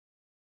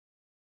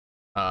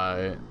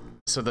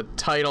So the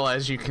title,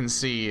 as you can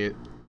see,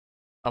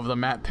 of the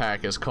map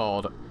pack is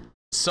called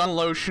Sun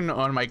Lotion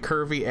on My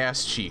Curvy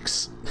Ass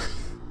Cheeks.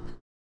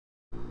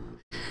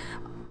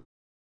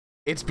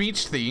 It's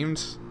beach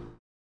themed,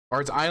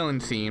 or it's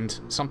island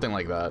themed, something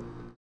like that.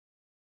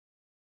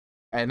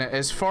 And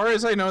as far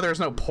as I know, there's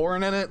no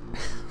porn in it.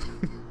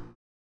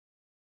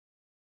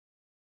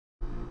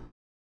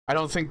 I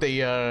don't think they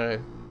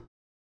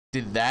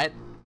did that.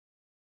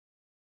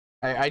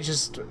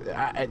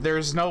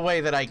 There's no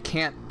way that I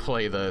can't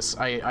play this.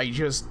 I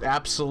just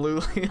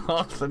absolutely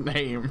love the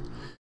name.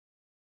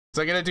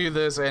 So I'm gonna do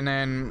this, and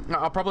then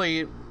I'll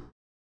probably...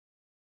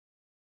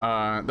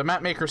 the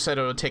map maker said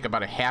it would take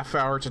about a half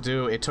hour to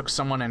do. It took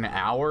someone an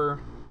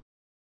hour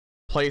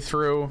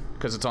playthrough,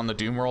 because it's on the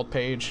Doom World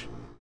page.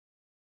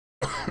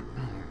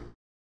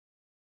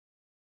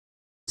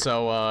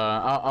 So,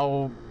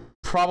 I'll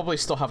probably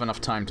still have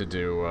enough time to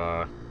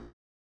do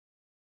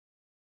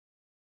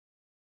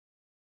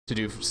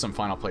some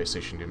final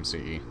PlayStation Doom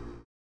CE.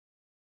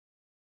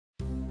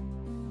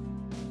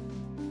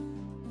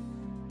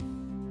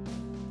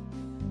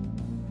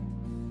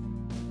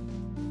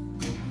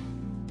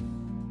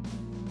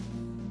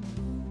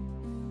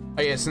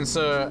 Oh yeah, since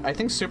I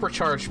think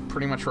Supercharge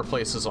pretty much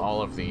replaces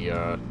all of the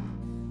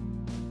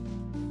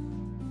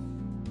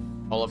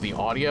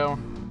audio,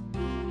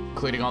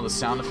 including all the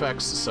sound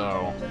effects,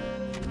 so...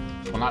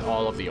 Well, not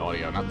all of the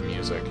audio, not the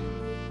music.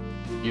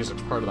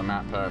 Music's part of the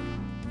map pack.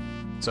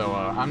 So,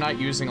 I'm not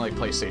using, like,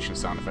 PlayStation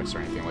sound effects or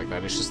anything like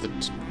that. It's just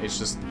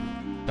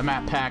the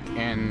map pack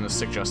and the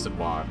suggested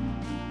mod.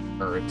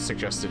 Or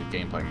suggested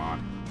gameplay mod.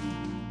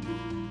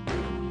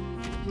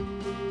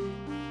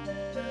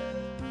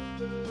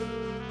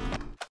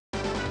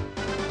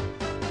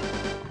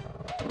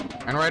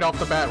 And right off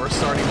the bat, we're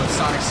starting with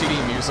Sonic CD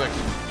music.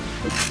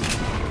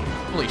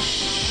 Holy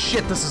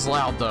shit, this is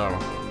loud, though.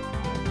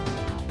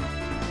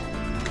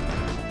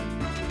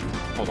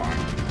 Hold on.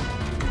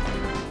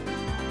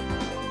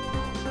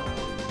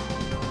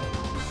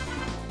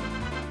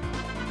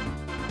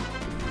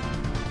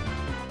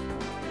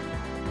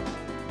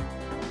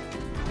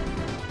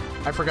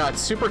 I forgot,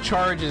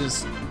 Supercharge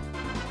is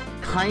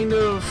kind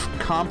of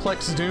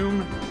complex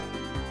Doom.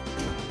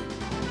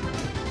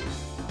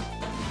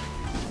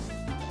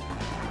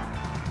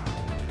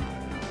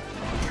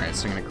 Alright,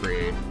 so I'm gonna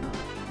create...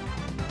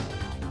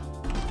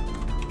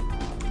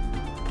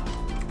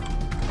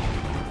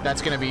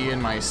 That's gonna be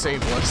in my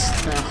save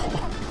list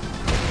now.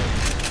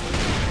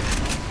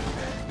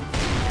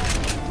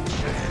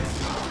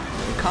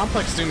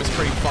 Complex Doom is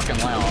pretty fucking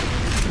loud.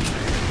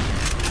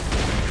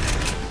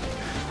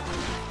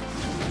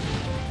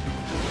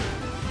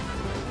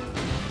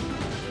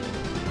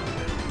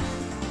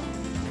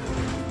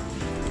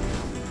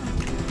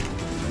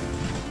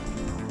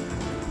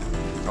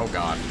 Oh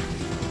god.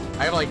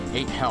 I have like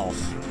 8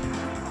 health.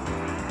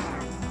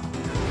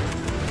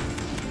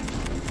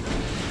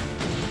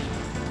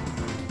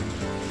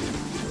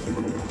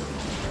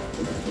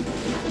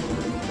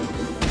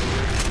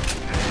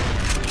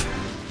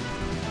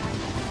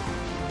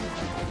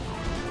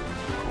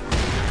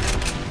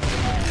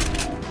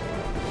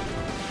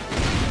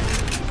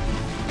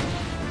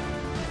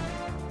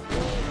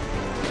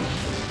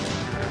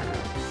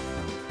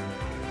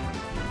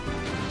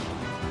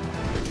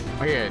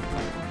 Oh yeah,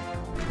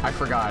 I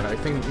forgot. I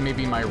think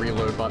maybe my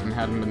reload button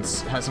hasn't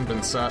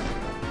been set.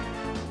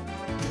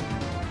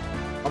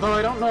 Although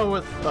I don't know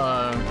with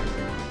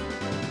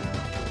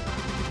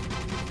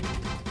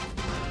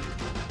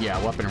yeah,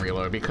 weapon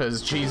reload,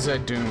 because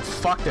GZ Doom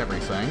fucked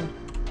everything.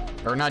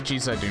 Or not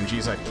GZ Doom,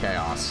 GZ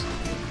Chaos.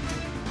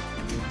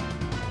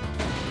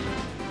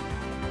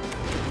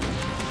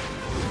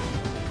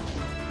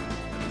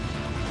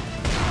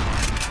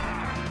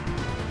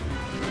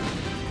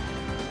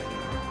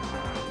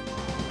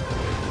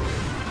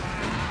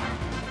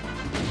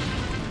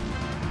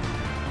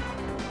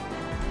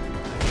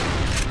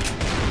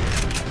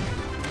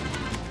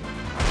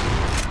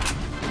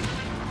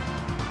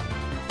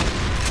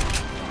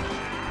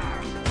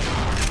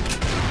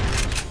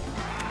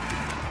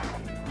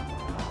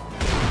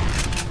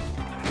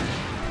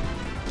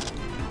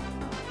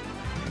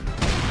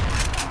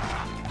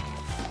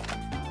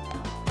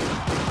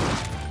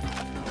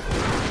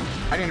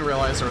 I didn't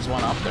realize there was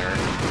one up there.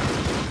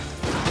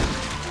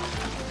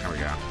 There we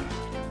go.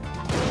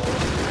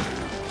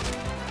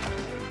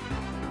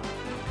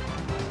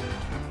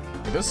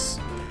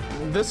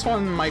 This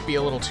one might be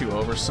a little too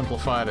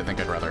oversimplified. I think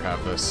I'd rather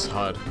have this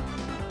HUD.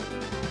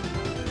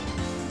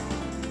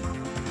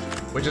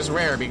 Which is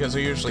rare, because I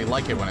usually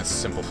like it when it's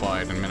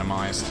simplified and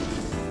minimized.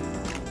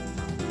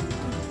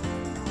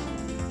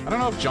 I don't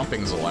know if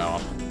jumping's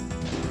allowed.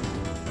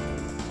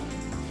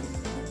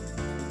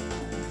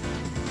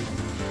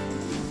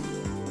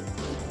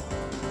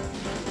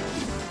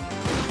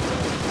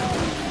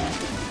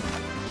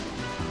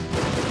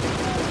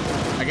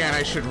 Again,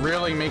 I should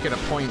really make it a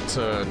point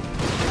to...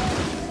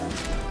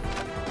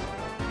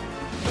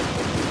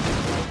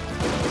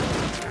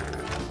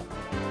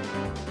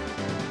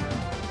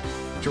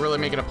 really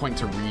make it a point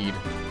to read.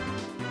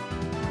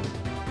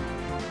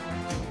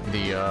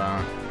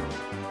 the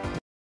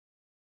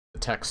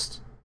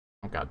text.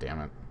 Oh, god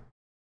damn it.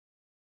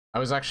 I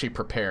was actually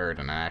prepared,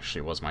 and it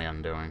actually was my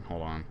undoing.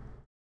 Hold on.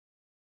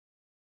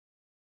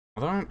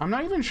 Although, I'm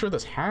not even sure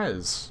this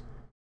has...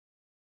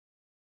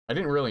 I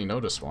didn't really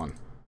notice one.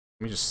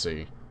 Let me just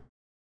see.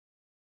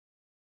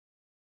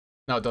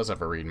 No, it does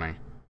have a readme.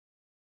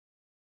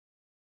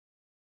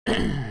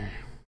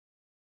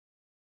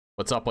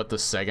 What's up with the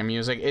Sega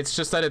music? It's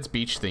just that it's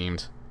beach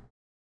themed.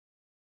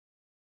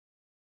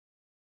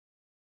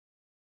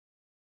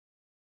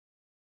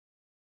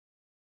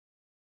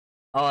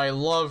 Oh, I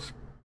love...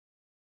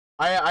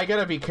 I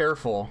gotta be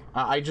careful.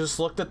 I just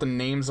looked at the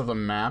names of the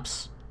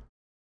maps.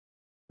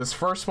 This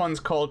first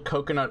one's called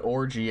Coconut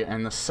Orgy,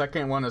 and the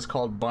second one is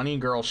called Bunny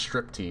Girl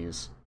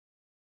Striptease.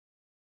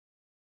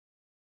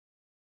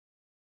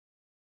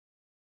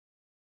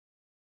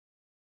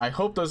 I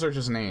hope those are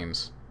just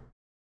names.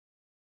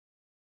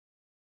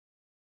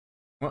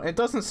 Well, it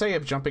doesn't say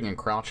if jumping and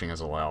crouching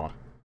is allowed.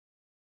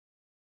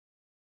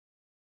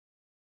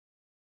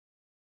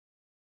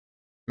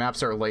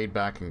 Maps are laid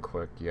back and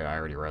quick. Yeah, I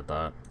already read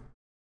that.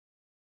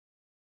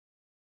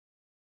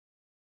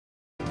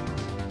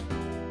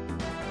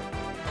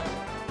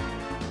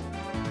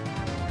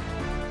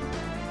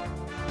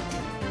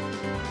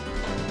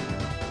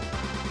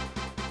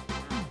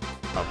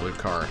 Oh, blue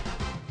card.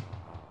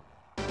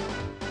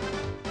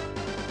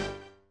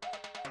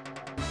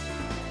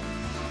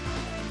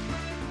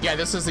 Yeah,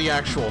 this is the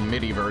actual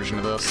MIDI version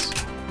of this.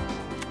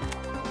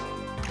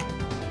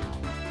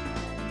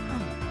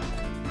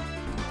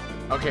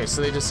 Okay,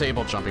 so they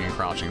disabled jumping and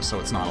crouching, so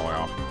it's not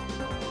allowed.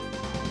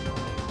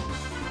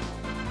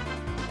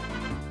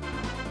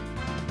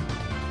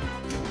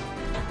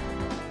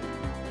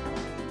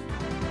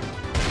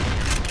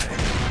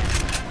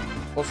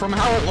 Well, from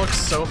how it looks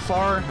so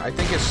far, I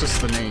think it's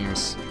just the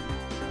names.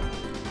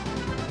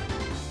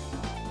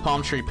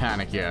 Palm Tree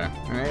Panic, yeah.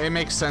 It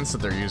makes sense that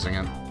they're using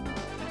it.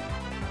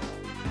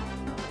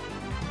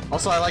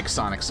 Also, I like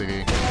Sonic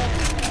CD.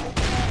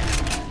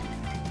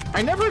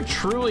 I never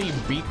truly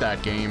beat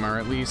that game, or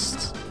at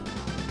least...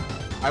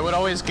 I would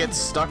always get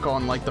stuck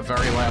on, like, the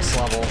very last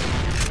level.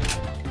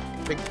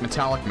 I think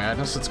Metallic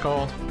Madness it's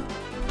called.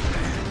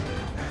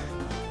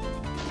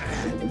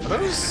 Are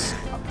those...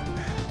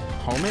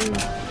 homing?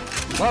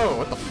 Whoa,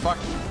 what the fuck?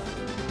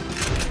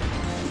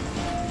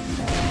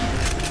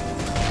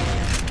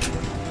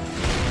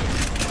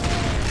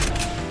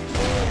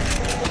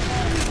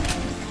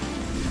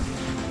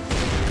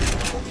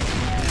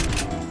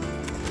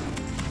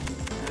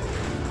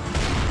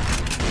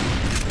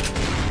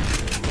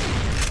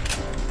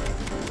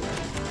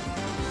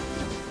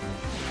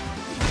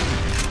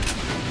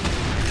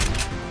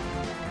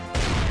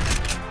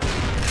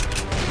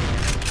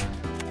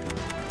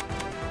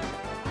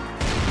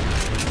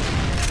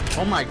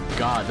 Oh my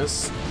god,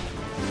 this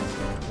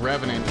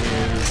Revenant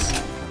is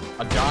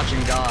a dodging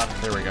god.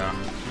 There we go.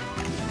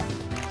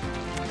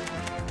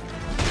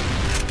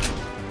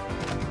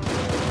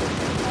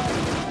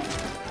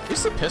 At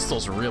least the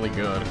pistol's really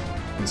good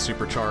in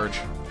Supercharge.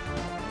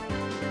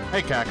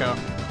 Hey, Kako.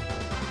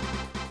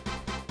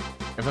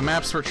 If the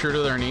maps were true to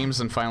their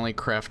names and finally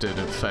crafted,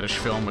 a fetish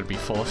film would be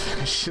full of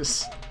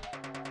fetishes.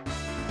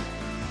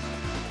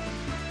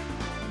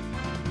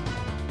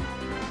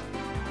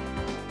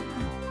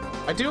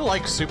 I do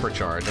like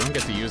Supercharge, I don't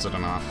get to use it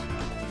enough.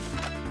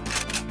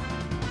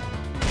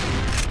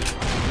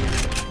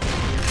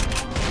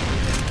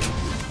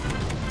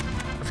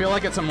 I feel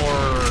like it's a more...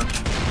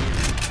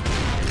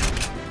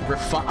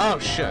 oh,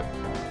 shit.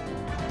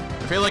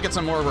 I feel like it's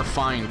a more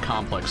refined,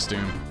 complex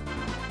Doom.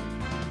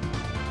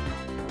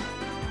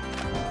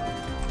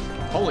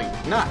 Holy...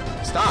 nah!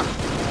 Stop!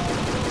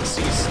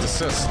 Cease,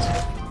 desist.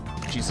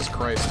 Jesus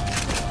Christ.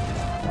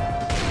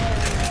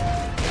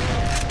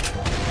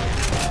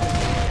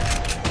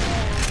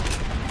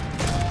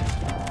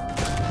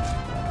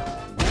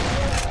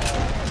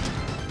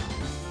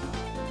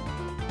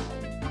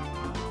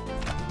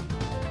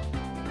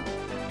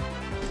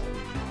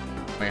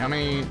 How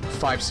many?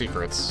 5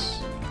 secrets.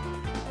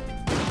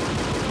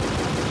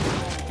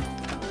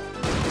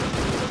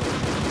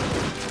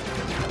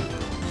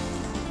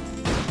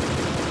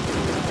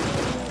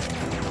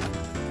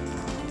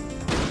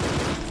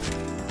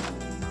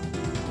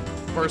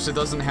 Of course, it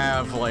doesn't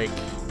have, like,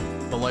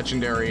 the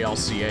legendary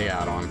LCA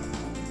add-on.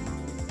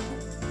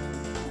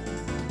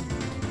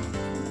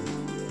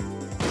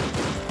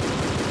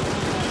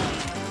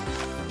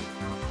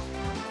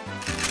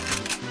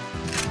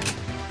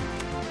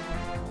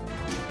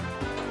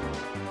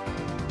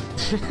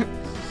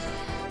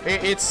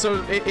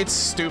 It's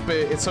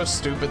stupid. It's so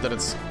stupid that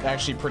it's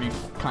actually pretty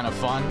kind of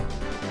fun.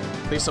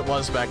 At least it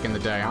was back in the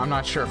day. I'm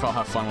not sure if I'll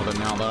have fun with it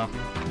now, though.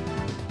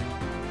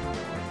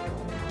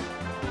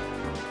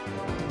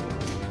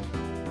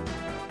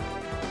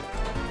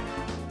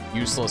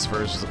 Useless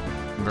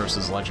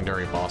versus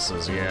legendary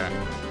bosses, yeah.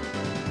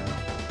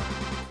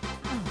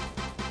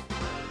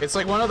 It's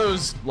like one of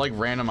those, like,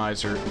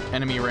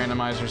 enemy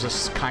randomizers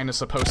that's kind of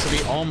supposed to be...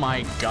 Oh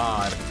my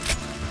god.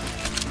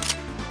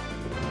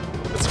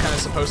 It's kind of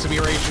supposed to be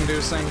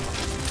rage-inducing.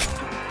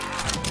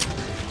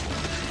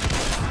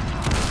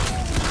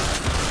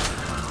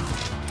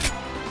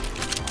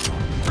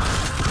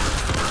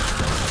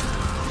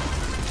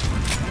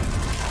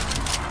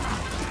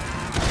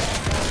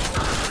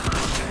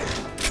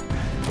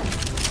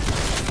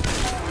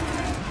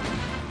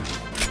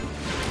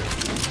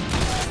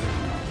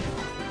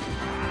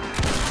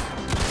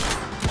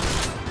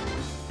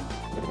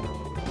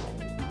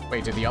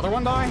 Wait, did the other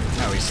one die?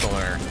 No, he's still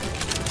there.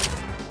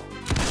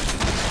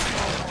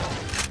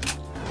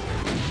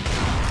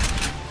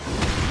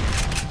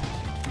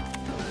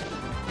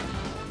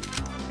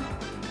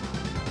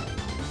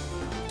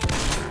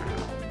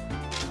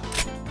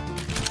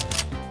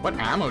 What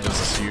ammo does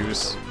this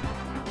use?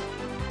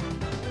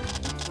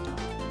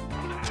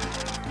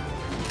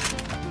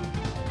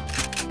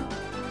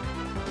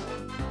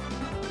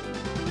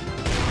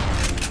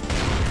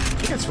 I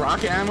think it's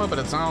rocket ammo, but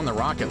it's not on the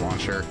rocket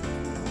launcher.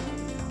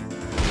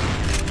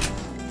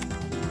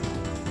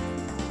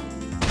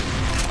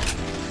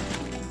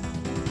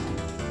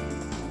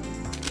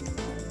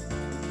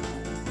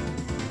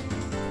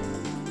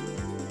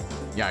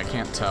 Yeah, I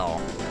can't tell.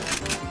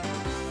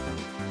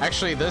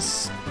 Actually,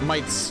 this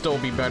might still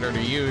be better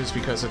to use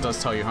because it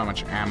does tell you how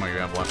much ammo you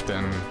have left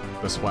in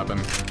this weapon.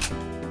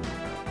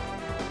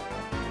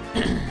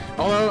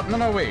 Although,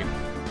 no, wait.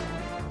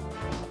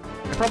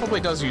 It probably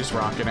does use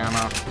rocket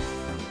ammo.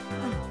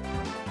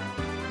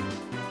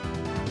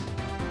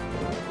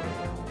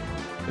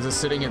 Is it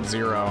sitting at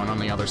 0, and on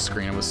the other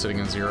screen it was sitting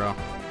at 0?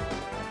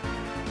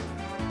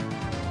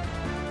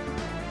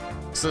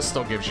 So this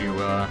still gives you,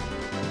 the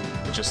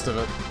gist of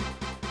it.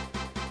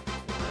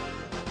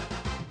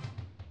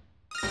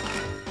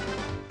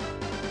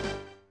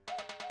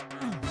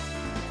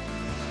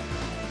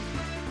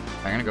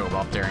 I'm gonna go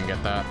up there and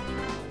get that.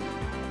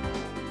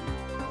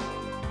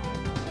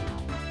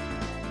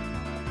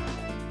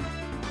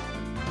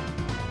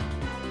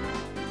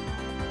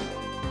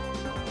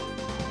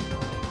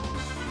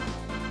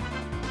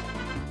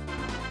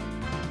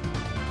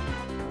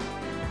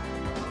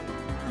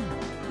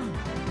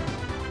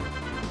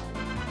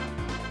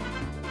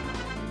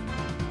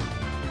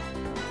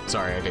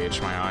 Sorry, I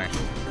aged my eye.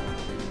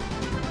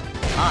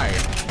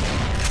 Hi.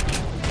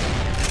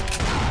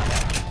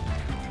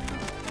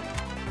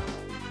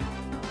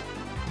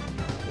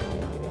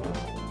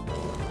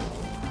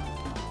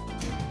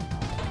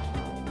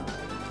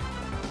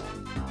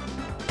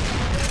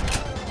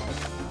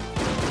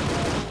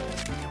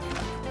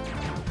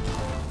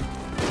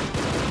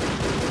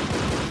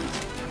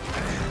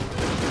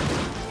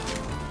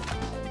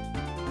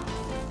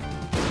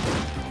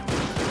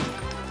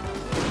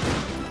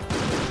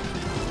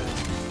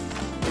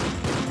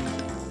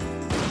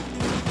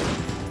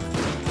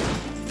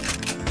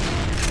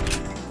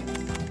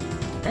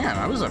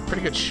 That was a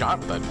pretty good shot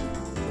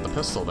with the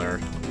pistol there.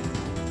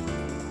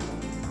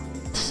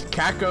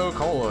 Caco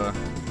Cola.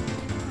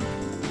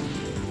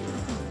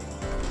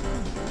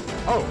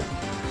 Oh,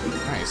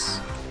 nice.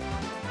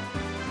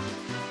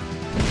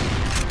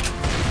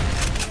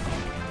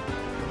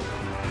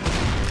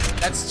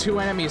 That's 2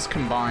 enemies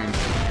combined.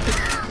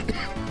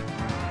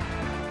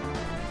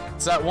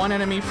 It's that one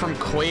enemy from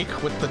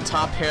Quake with the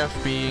top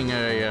half being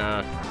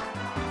a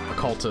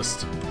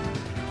cultist.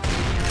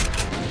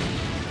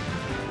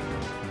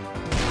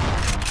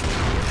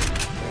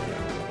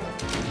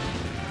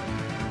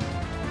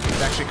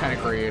 Actually kind of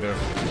creative.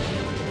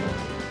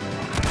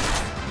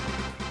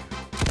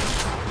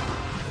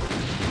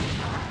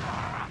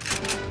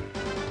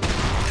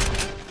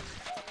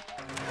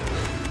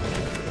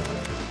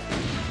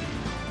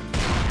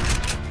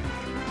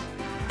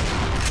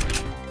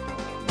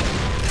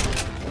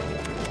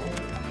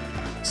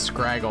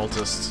 Scrag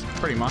ultist,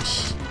 pretty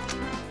much.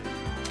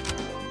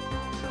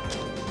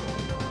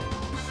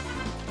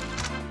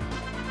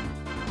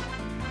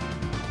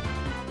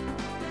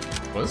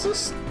 What is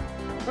this?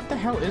 What the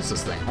hell is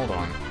this thing? Hold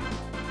on.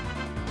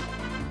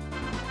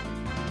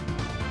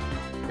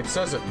 It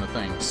says it in the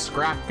thing.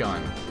 Scrap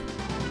gun.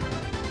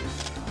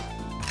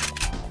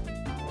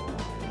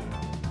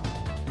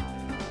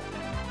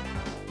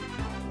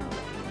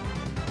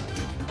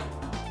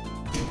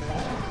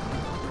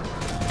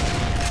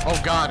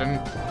 Oh god,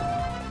 and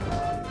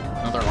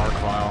another arc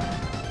vial.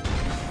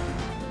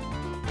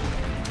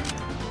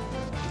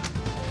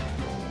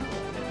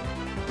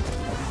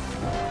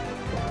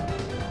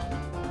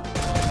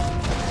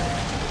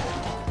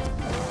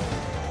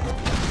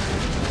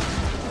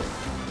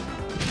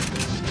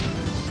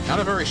 Not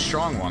a very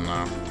strong one,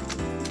 though.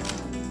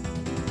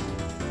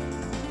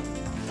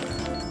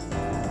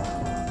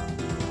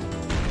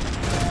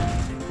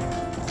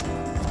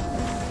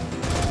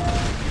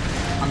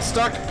 I'm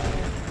stuck!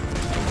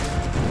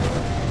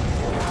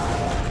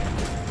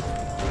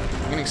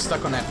 I'm getting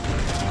stuck on that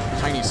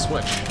tiny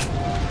switch.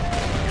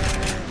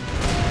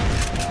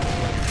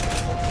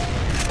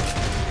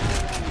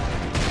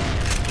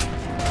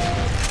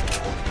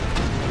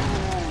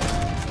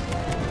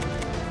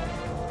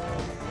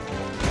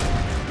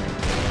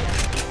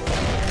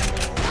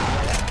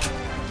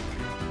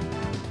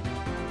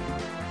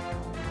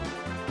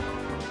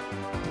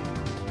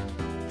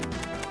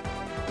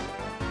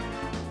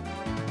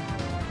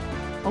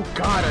 Oh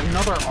god,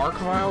 another arc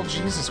vial?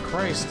 Jesus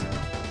Christ.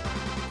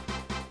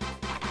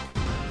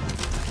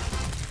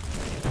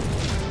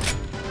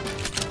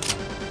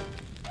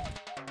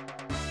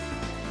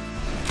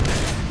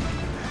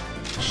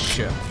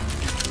 Shit.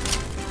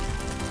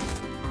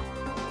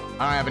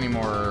 I don't have any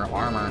more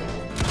armor.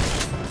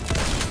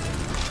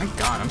 Thank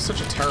god, I'm such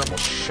a terrible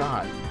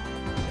shot.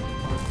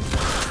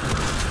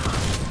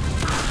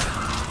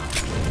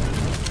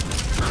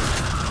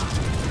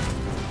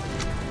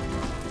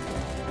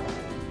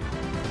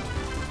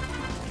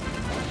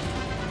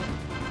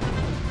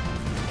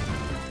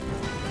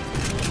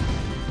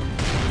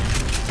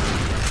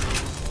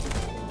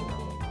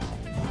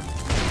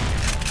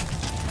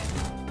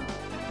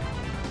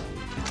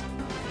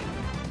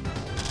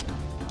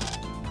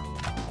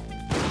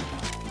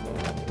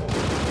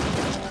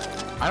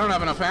 I don't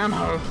have enough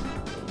ammo.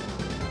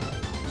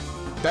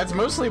 That's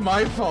mostly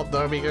my fault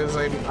though, because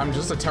I'm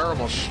just a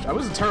terrible I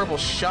was a terrible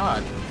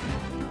shot.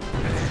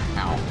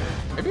 Ow.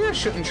 Maybe I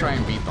shouldn't try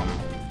and beat them.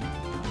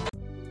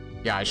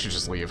 Yeah, I should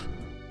just leave.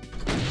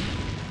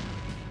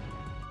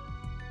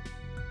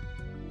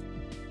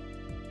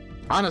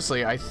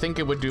 Honestly, I think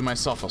it would do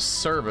myself a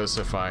service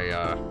if I,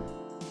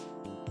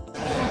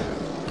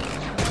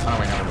 Oh,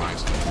 wait, never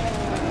mind.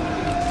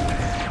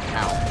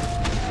 Ow.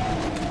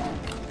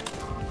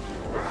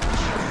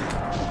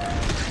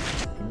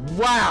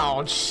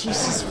 Wow,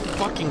 Jesus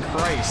fucking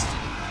Christ.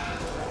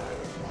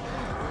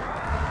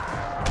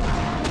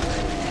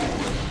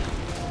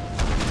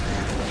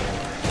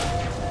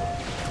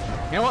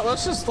 You know what,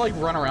 let's just, like,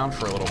 run around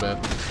for a little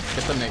bit.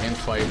 Get them to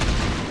infight.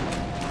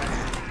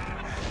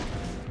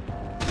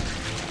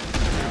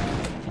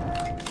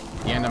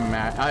 The end of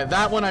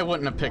that one I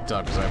wouldn't have picked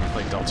up because I haven't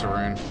played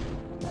Deltarune.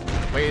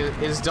 Wait,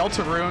 is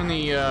Deltarune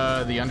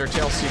the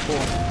Undertale sequel?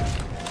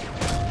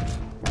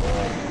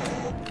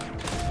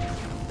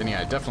 Then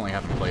yeah, I definitely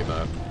haven't played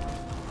that.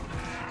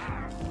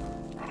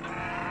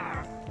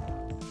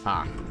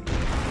 Ah.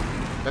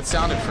 That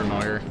sounded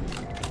familiar.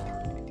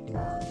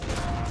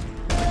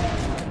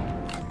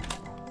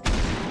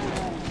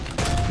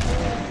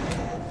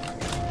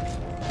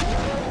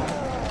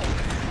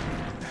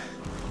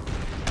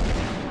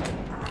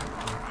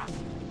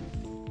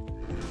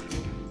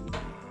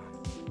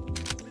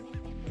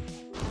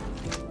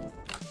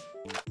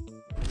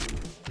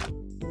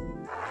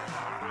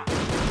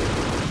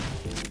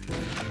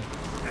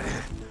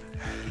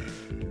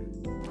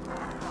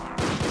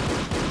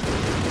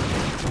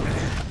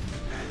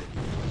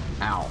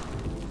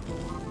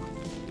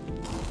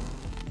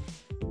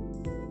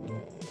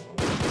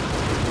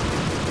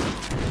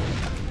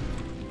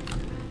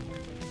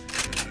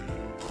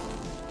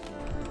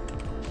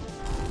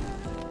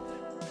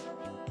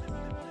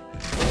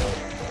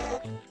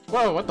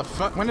 Whoa, what the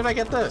fuck? When did I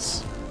get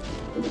this?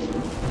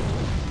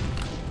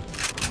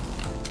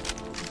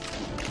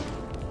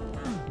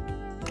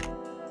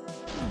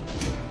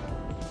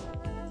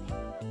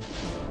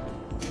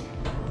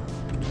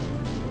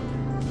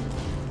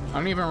 I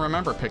don't even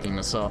remember picking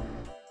this up.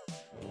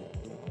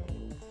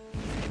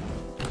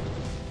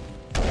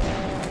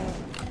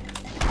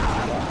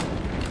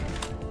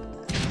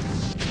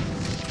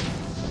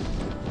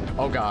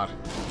 Oh god.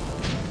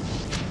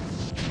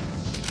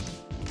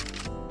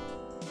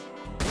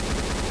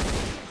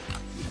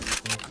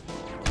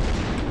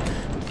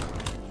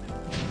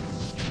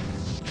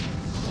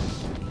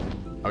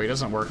 Oh, he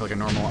doesn't work like a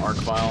normal arc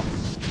file.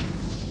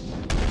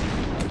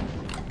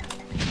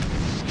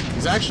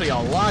 He's actually a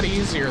lot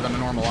easier than a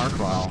normal arc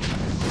file.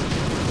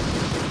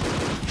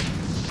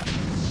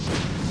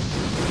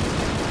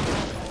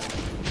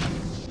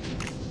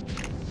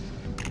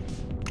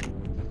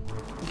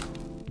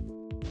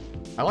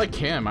 I like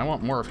him. I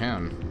want more of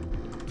him.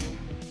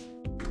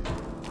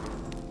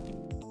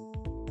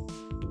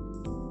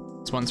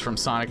 This one's from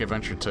Sonic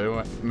Adventure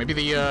 2. Maybe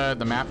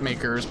the map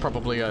maker is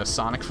probably a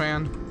Sonic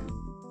fan.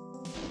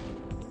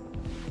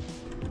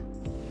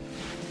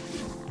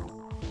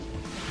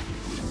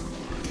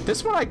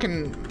 This one I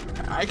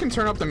can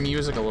turn up the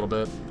music a little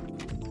bit.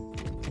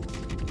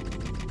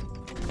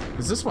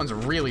 Cause this one's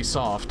really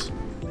soft.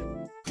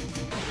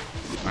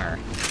 Alright.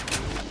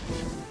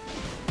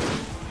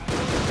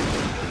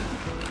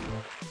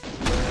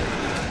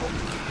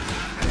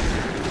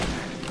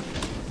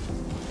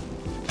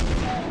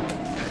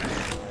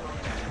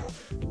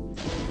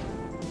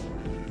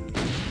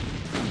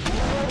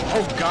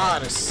 Oh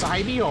god, a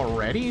Sidey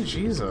already?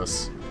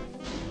 Jesus.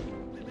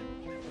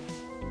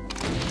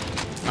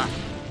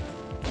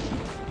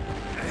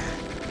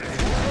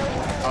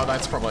 Oh,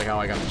 that's probably how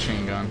I got the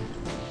chain gun.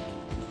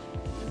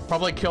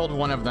 Probably killed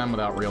one of them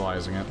without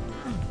realizing it.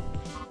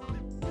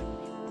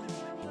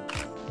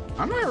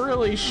 I'm not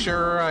really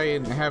sure I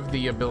have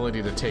the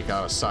ability to take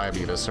out a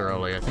Sidey this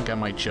early. I think I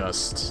might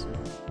just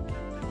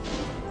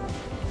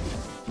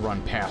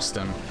run past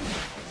him.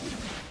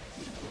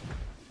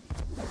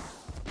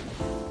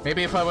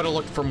 Maybe if I would have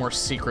looked for more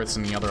secrets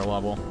in the other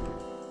level,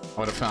 I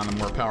would have found a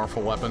more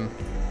powerful weapon.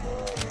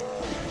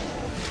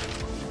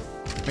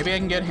 Maybe I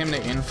can get him to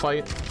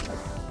infight.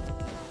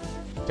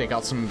 Take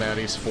out some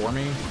baddies for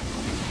me.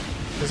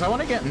 Because I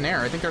want to get in there.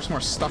 I think there's more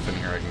stuff in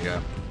here I can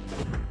get.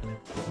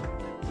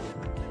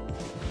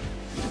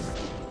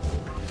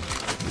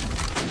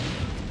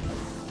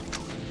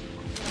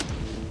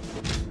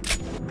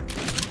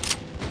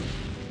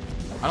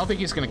 I don't think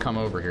he's going to come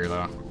over here,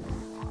 though.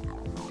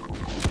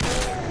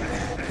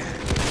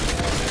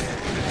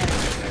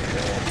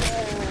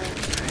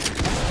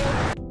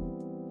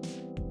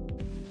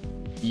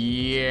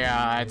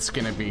 Yeah, that's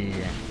gonna be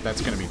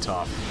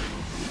tough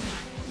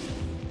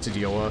to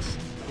deal with.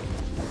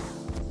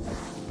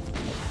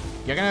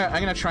 Yeah,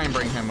 I'm gonna try and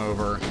bring him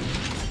over.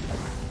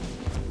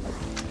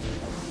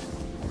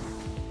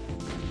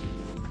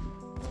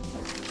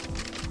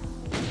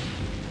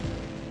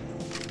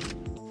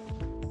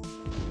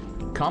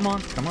 Come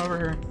on, come over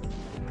here.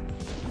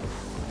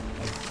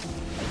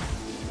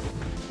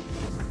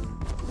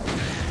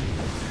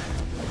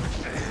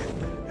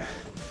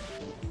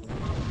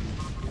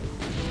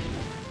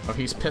 Oh,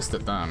 he's pissed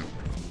at them.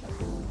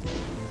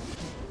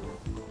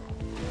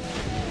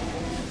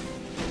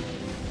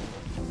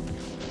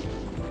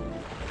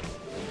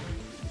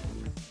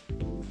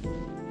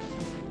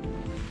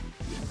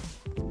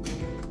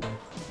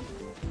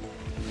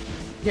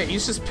 Yeah,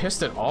 he's just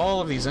pissed at all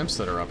of these imps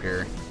that are up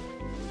here.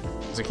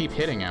 Because I keep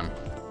hitting him.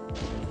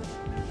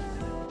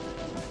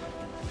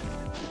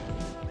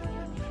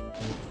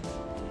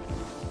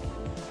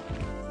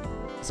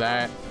 Is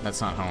that?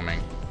 That's not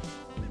homing.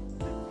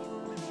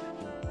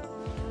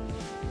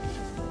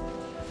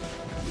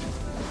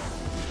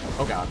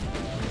 Oh god.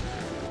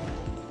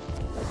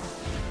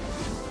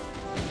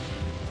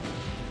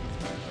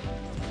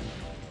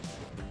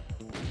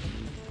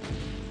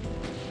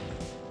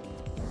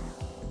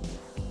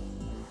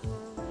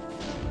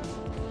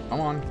 Come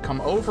on,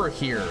 come over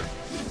here.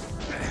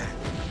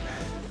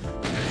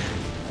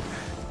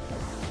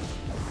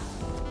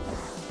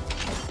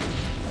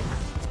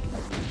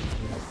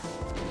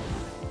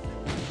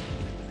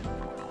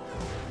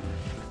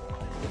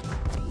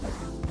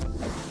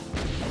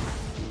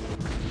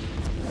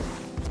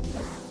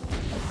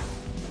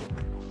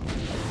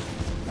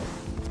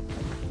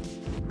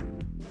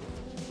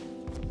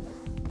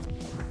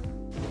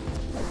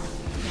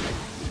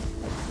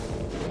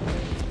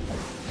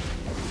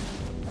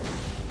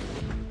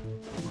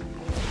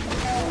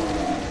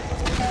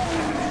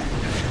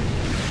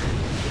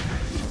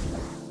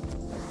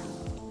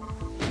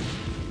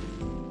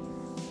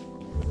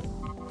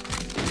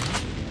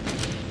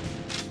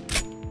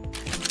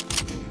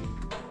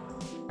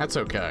 That's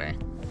okay.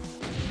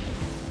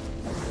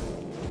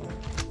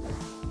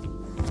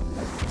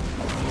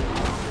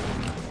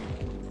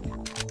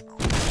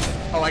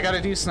 Oh, I got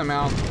a decent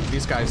amount.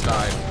 These guys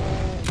died.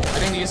 I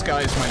think these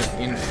guys might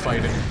have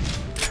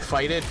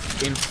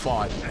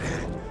fought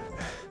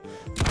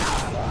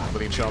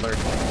with each other.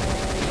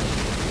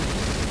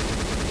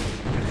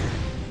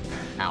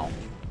 Ow.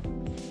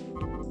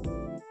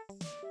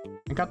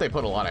 I thought they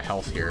put a lot of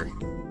health here.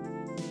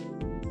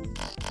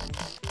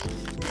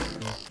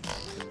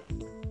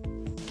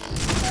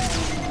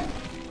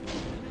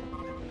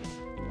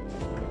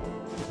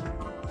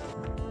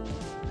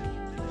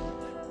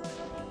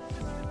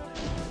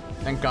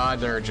 Thank God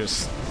they're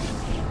just...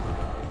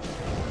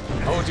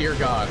 Oh dear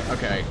God.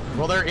 Okay.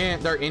 Well,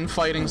 they're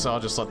infighting, so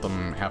I'll just let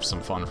them have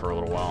some fun for a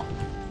little while.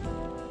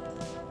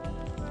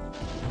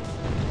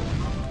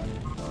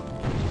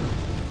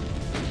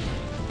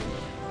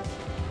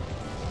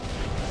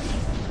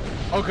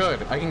 Oh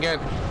good. I can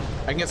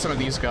get some of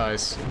these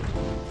guys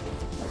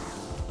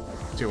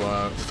to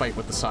fight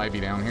with the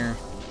Cybe down here.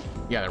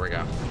 Yeah, there we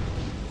go.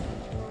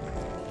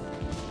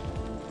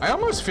 I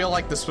almost feel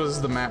like this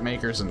was the map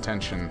maker's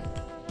intention.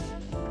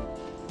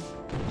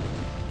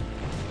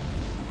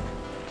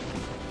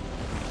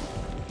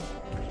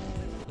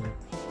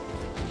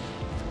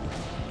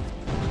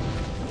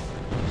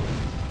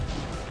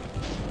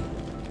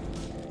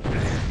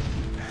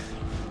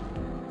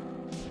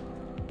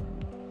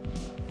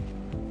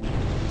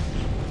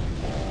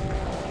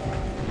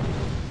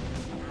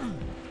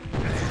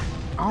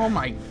 Oh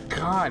my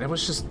God, it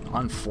was just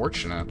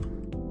unfortunate.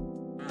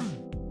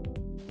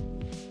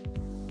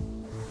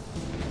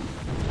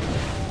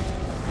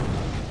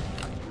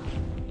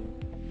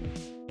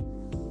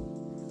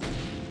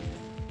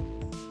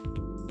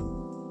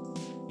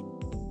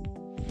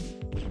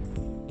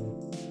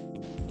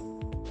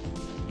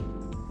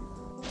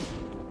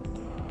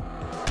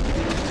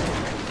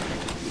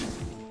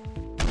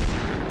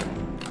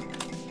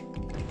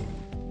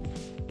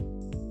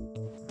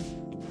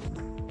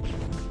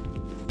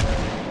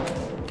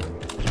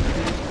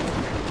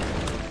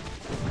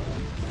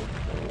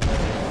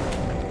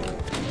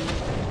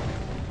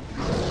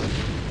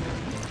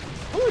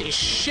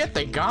 Shit,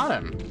 they got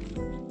him.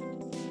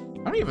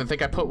 I don't even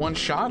think I put one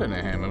shot into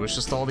him. It was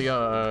just all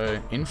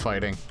the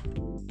infighting.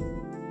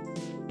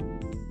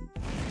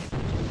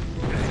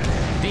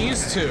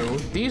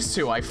 These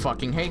two I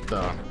fucking hate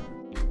though.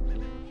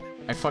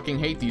 I fucking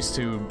hate these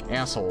two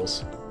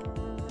assholes.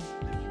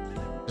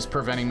 Just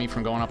preventing me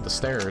from going up the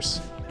stairs.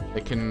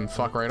 They can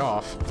fuck right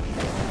off.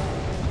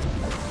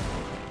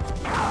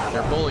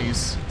 They're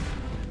bullies.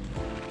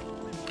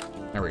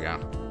 There we go.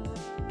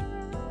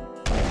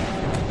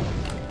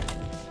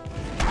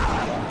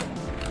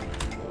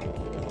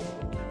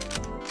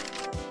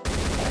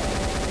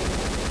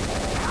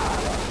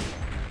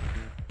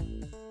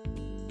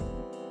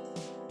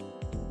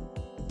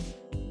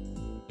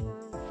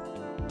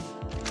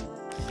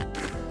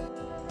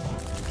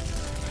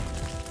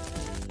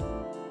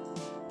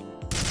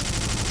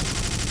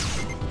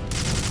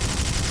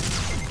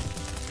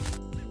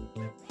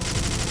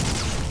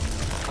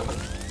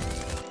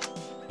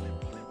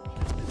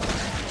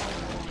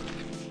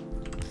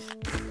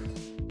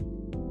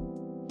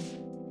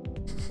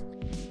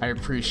 I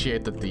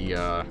appreciate that the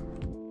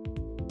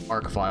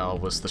arc file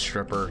was the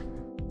stripper.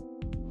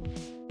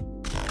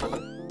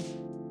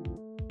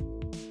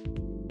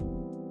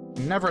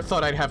 Never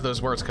thought I'd have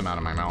those words come out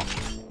of my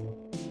mouth.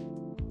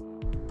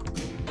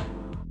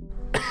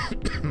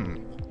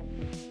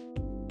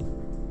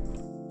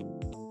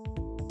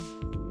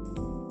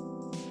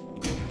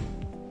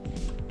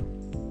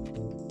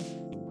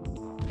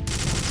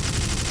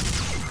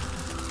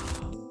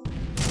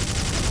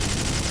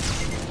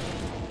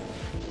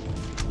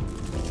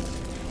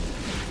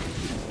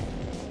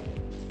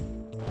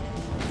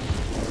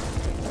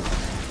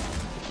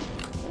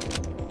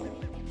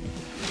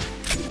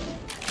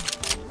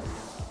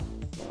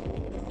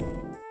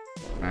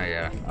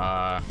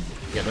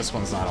 Yeah, this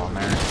one's not on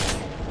there.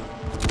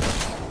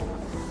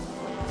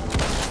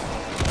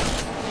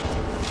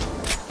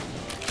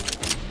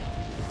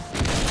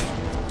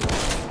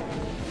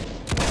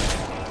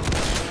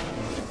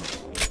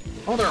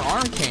 Oh, their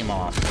arm came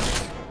off.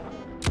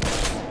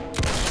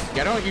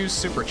 Yeah, I don't use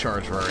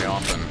Supercharge very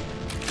often.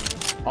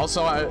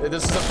 Also,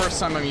 this is the first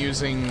time I'm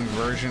using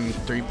version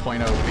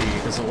 3.0b,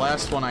 because the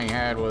last one I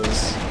had was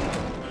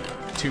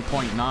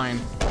 2.9.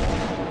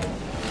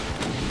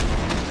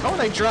 Oh,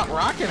 they drop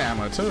rocket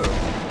ammo, too.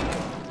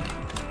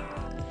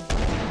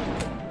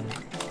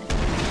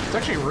 It's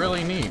actually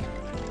really neat.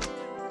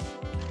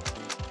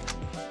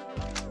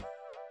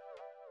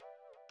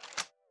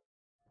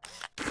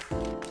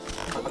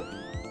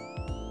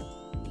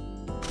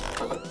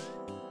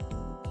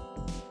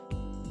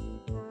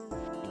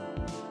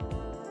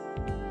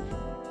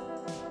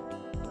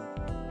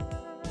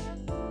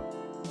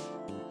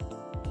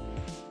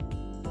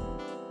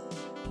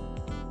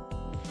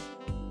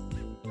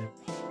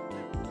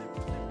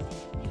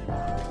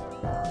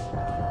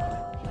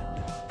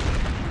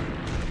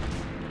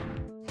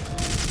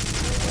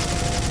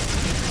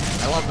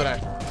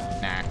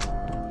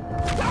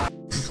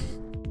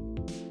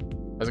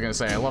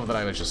 I love that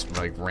I just,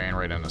 like, ran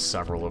right into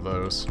several of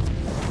those.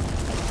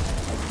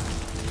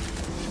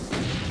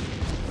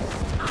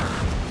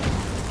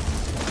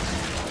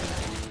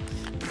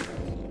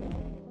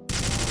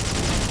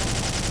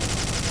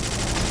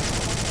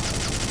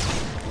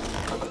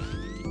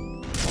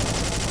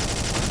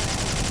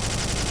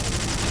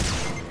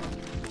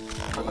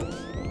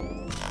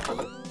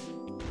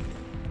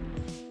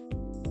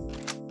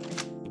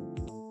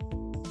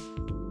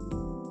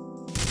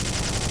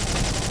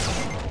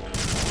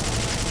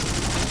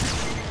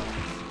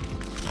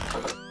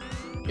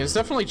 It's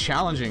definitely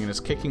challenging and it's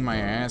kicking my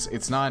ass.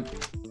 It's not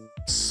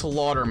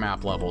slaughter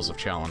map levels of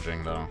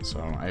challenging, though, so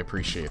I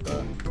appreciate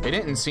that. It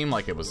didn't seem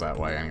like it was that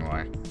way,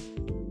 anyway.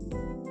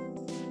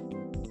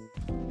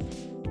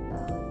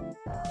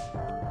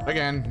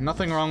 Again,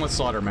 nothing wrong with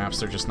slaughter maps,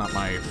 they're just not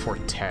my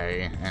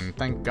forte, and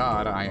thank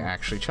God I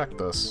actually checked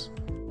this.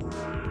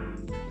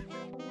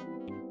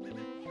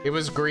 It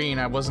was green,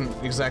 I wasn't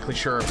exactly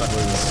sure if that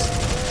was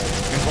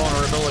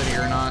invulnerability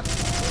or not.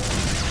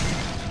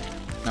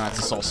 Nah, it's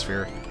a Soul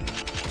Sphere.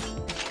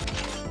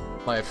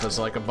 Life is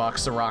like a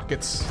box of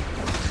rockets,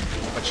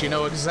 but you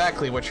know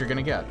exactly what you're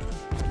gonna get.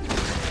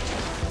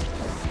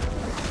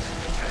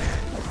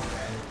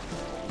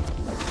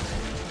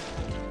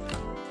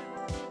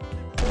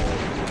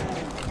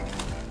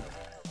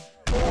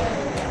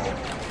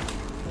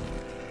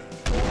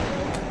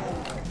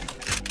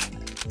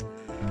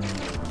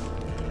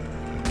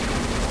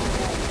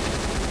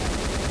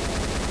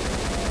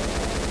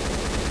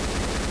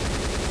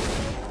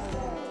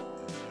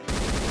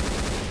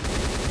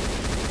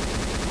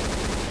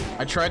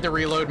 I tried to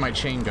reload my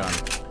chain gun.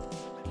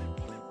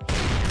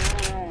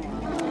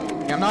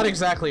 Yeah, I'm not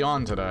exactly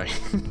on today.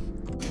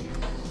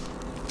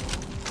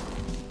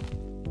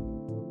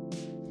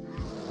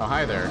 Oh,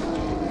 hi there.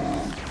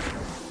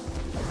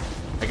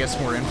 I guess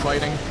we're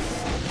infighting.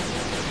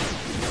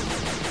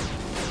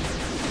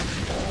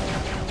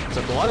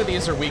 Except a lot of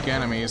these are weak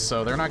enemies,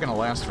 so they're not gonna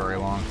last very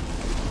long.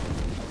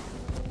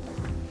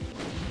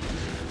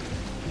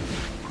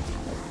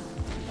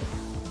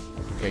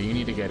 Okay, you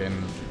need to get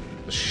in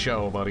the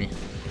show, buddy.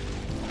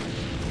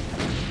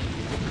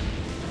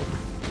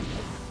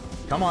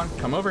 Come on,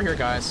 come over here,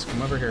 guys.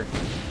 Come over here.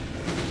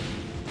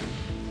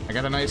 I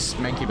got a nice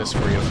Mancubus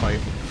for you to fight.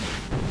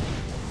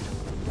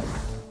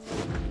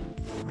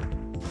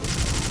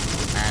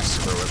 Ah,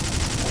 screw it.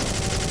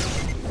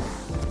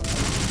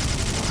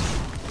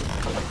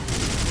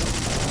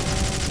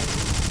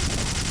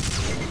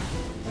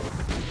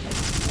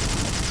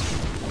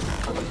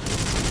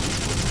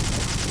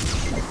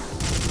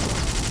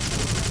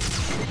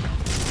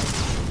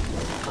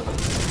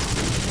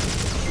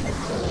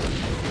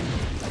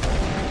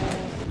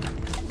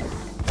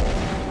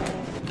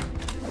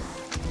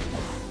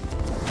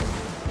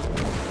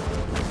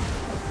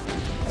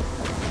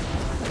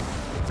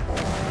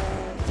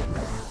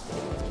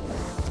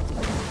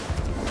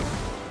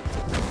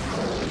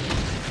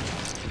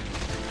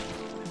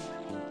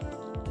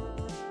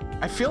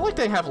 I feel like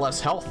they have less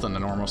health than the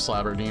normal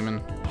Slabber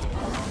Demon.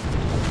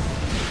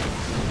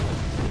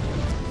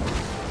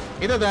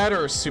 Either that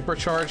or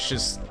Supercharge.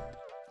 Just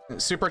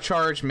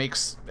Supercharge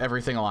makes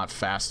everything a lot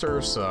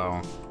faster,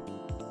 so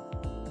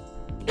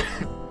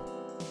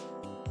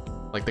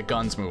like the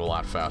guns move a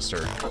lot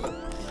faster.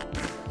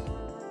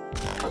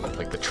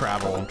 Like the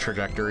travel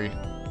trajectory.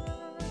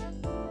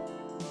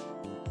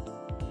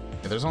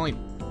 Yeah, there's only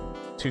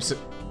two.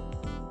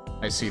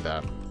 I see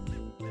that.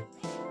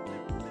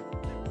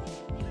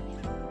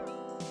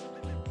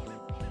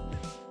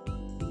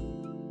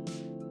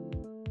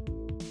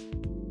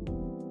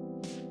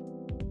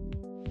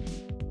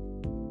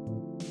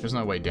 There's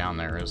no way down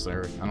there, is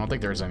there? I don't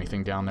think there's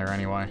anything down there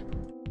anyway.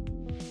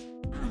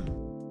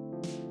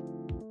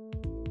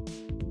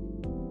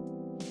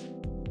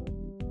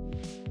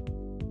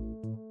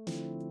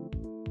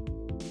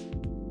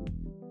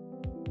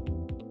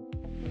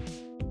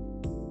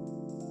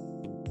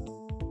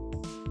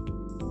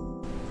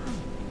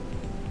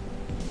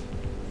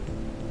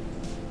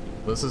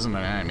 This isn't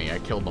an enemy, I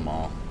killed them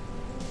all.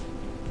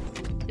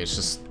 It's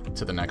just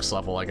to the next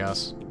level, I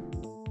guess.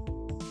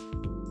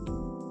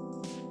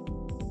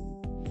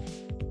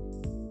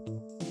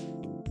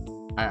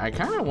 I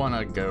kind of want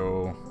to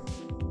go...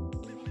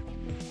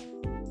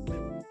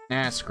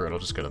 Nah, screw it, I'll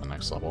just go to the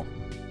next level.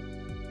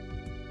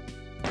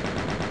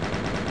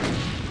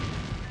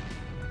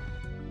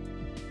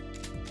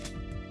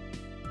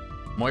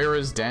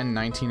 Moira's Den,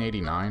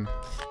 1989.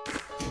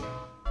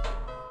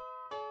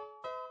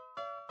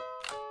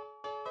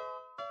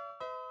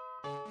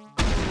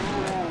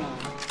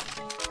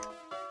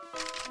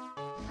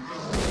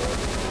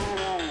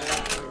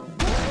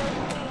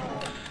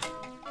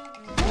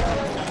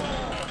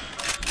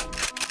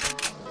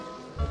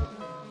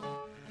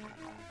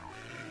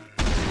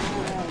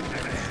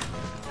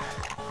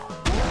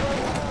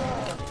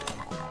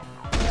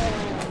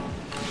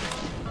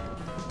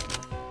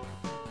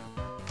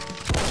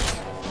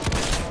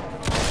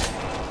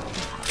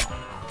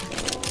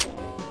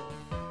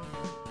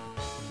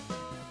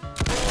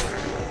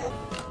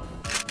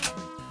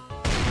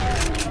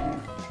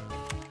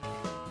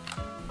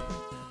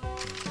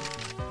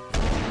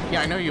 Yeah,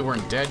 I know you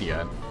weren't dead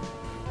yet.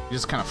 You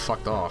just kind of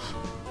fucked off.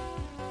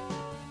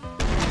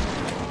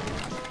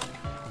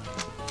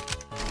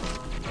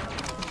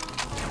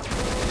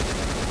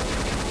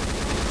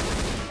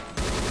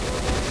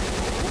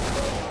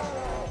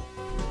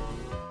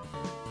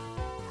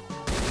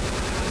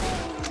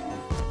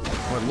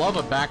 I would love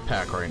a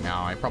backpack right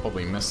now. I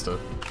probably missed it.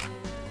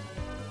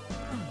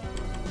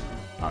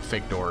 A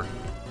fake door.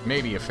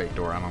 Maybe a fake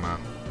door, I don't know.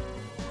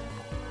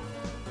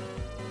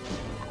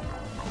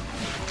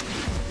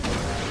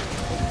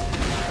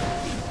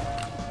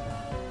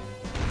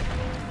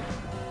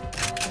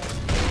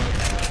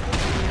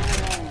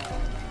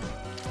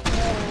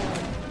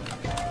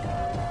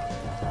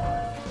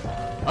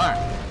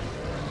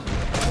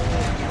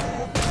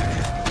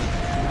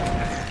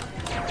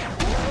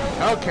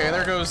 Okay,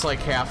 there goes like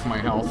half my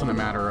health in a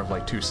matter of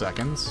like 2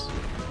 seconds.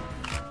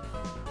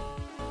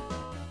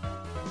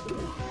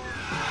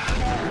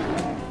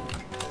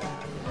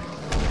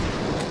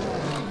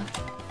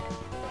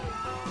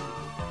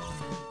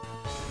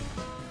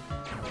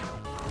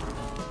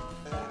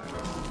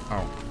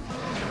 Oh.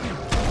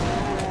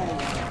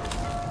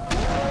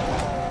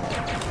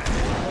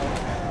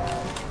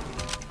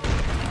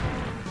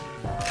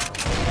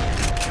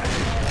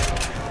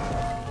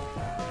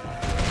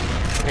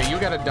 Okay, you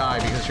gotta die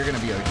because you're gonna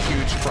be a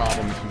huge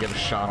problem if you get a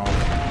shot off.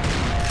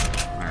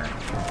 Alright.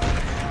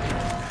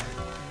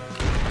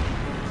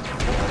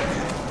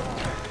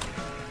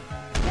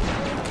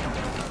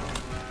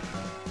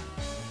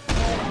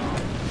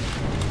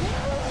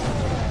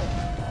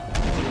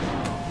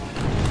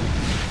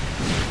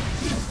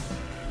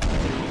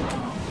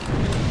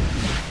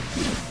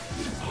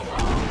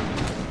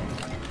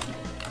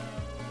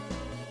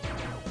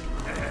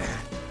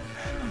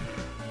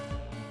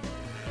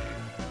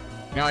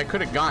 Now, I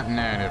could have gotten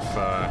that if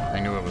I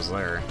knew it was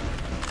there.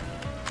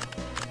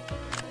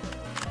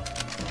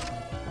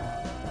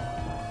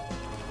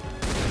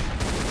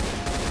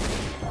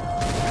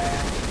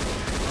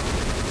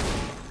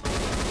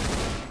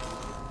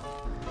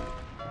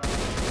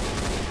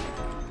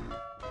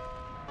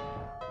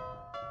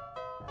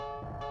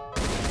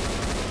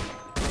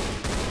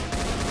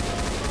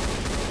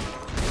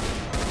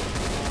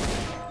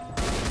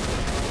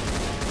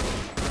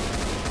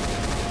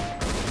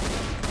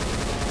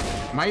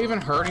 Am I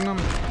even hurting them?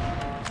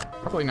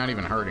 Probably not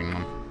even hurting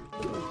them.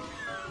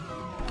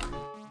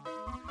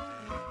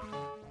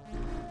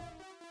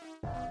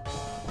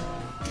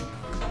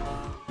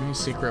 Any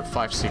secret?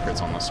 5 secrets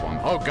on this one.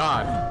 Oh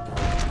god!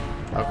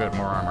 Oh good,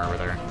 more armor over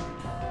there.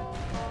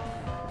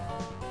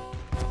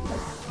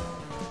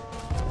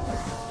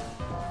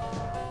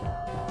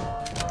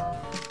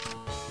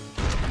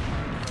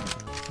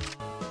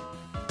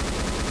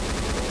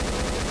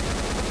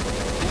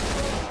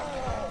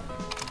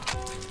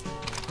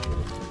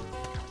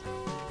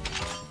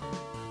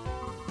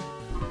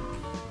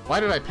 Why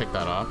did I pick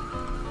that up?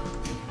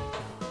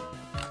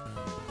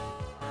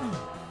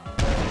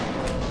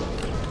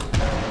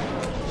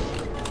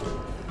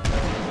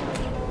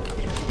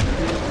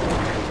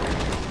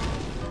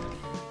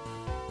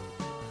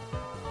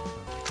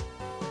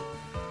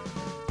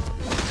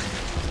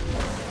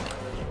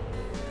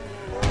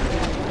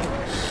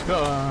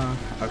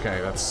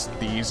 Okay, that's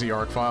the easy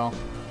arc file.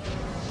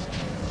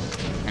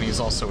 And he's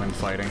also in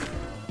fighting.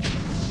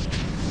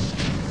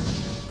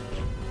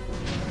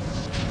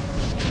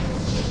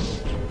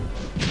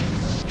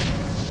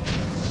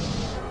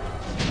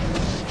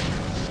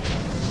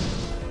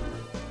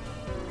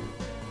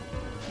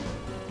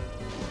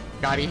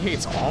 God, he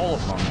hates all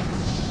of them.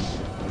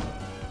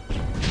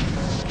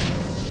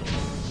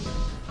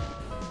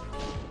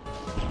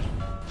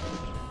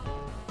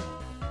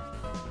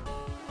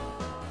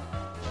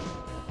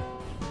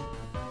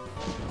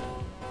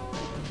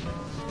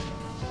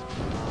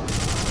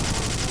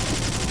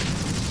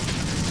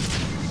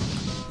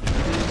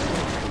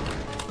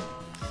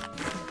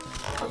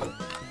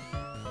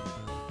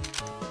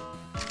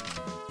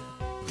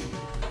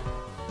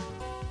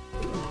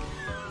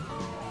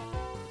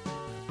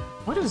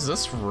 What is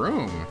this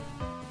room?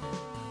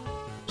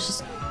 It's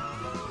just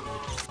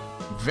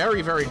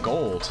very, very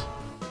gold.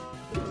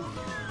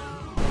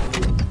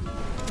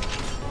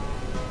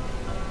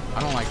 I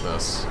don't like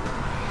this.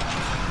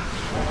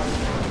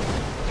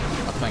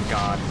 Oh, thank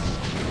God.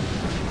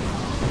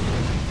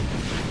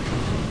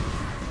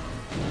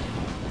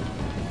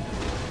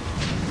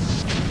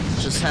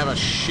 Just have a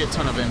shit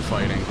ton of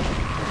infighting.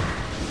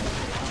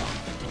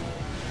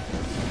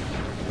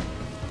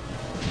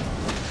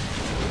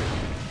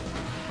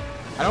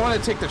 I don't want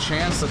to take the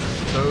chance that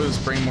those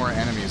bring more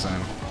enemies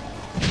in.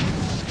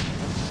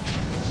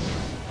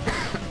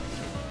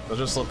 They'll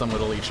just let them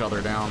whittle each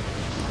other down.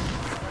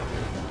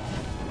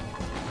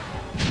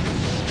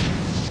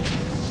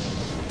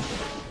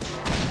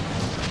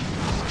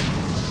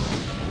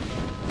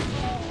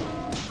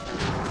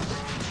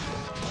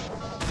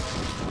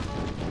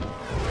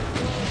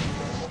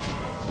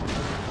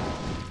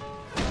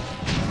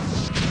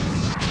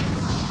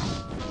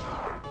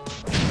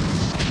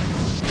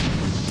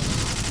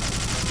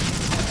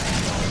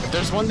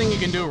 There's one thing you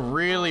can do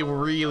really,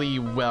 really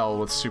well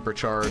with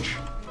Supercharge.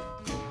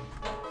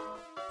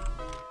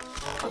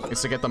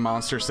 It's to get the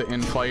monsters to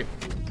infight.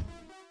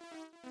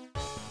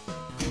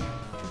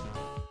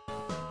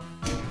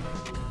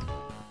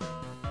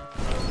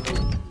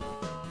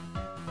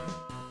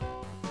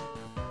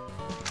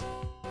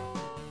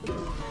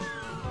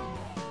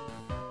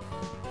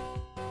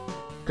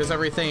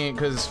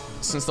 Because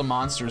since the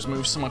monsters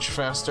move so much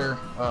faster,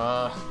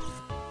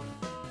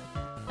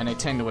 and they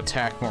tend to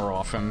attack more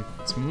often,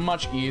 it's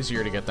much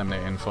easier to get them to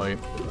infight.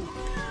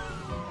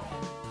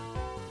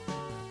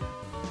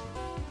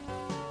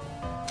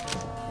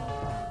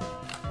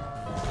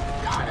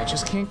 God, I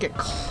just can't get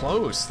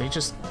close. They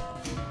just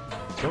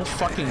go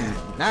fucking...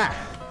 Nah!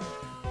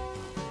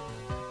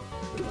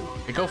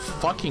 They go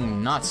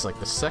fucking nuts like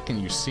the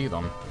second you see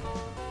them.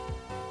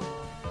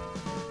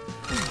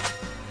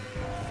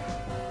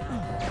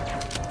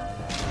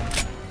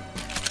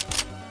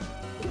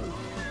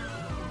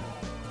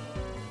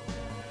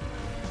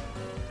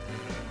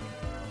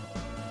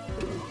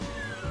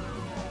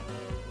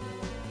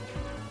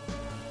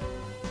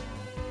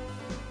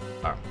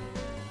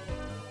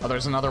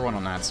 There's another one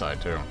on that side,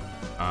 too.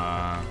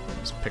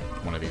 Let's pick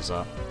one of these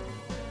up.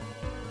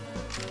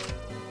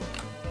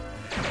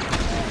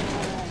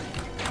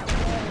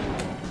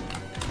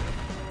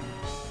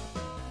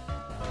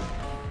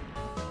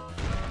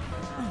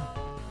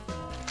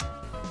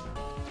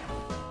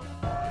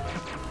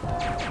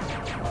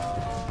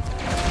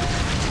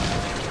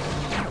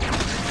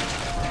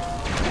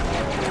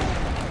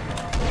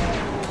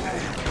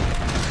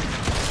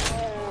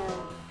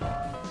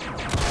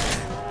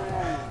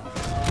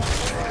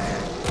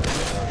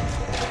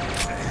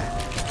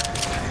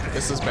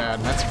 This is bad.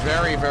 That's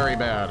very, very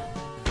bad.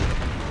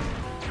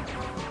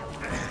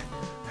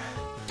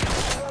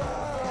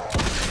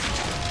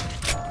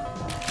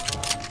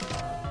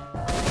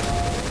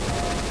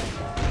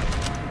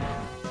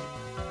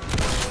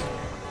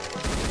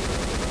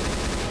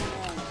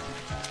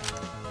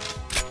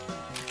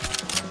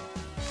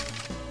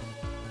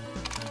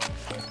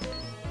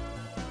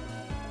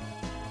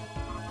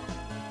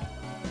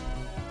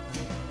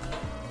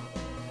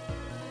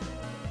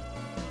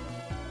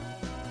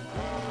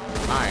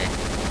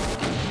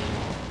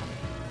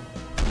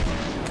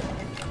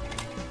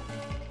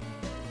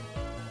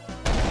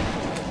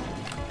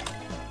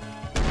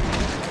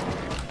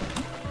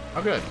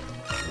 Oh, good.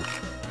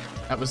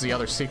 That was the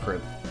other secret.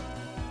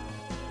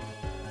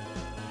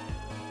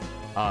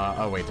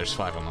 Oh wait, there's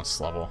 5 on this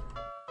level.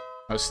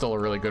 That was still a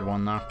really good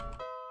one, though.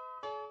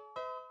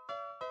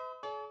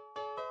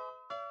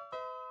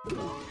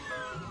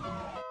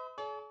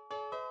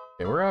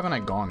 Okay, where haven't I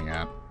gone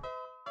yet?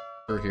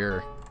 Through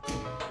here.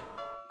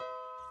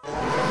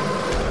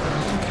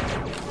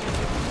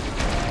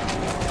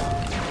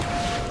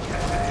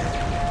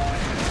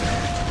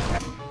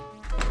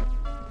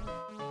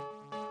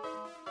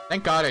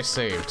 Thank God I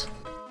saved.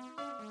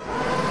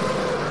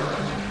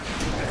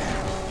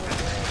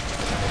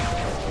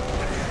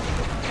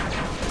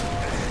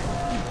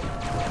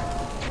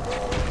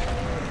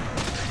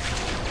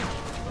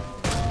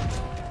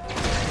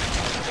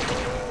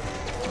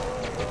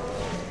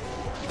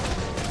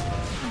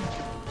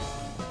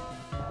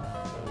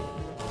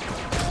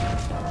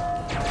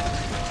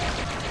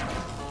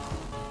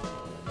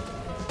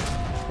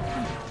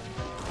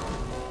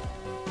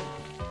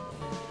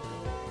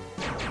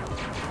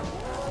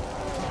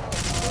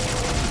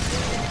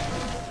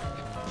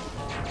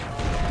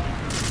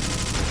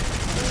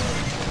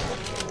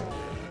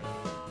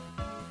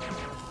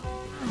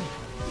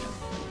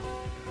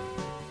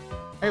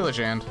 Hey,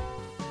 Legend.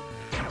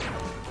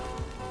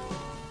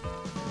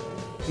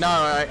 No,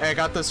 I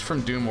got this from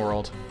Doom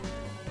World.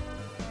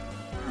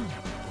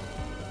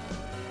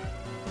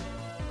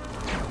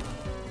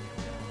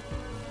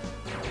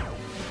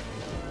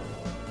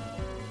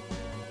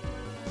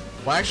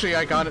 Well, actually,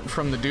 I got it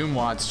from the Doom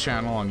Watts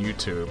channel on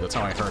YouTube. That's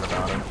how I heard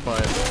about it.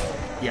 But,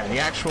 yeah, the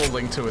actual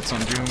link to it's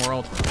on Doom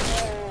World.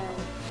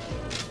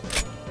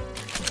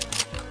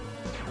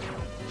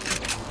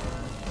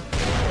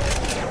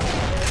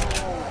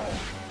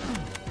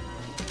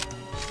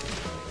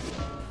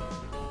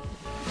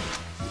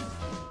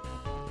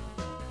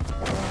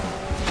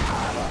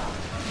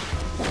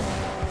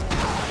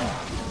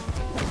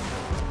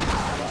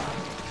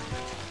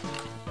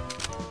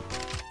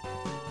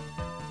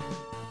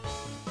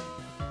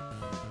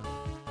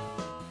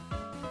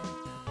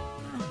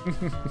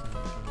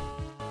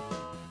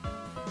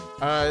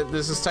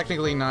 This is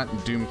technically not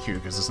DoomQ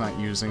because it's not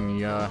using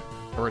the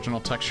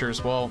original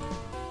textures. Well,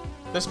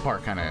 this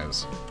part kind of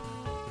is.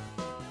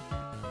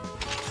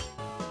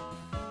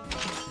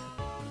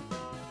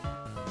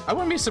 I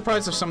wouldn't be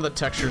surprised if some of the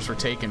textures were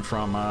taken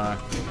from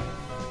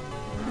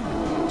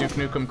Duke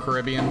Nukem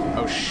Caribbean.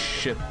 Oh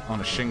shit, on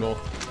a shingle.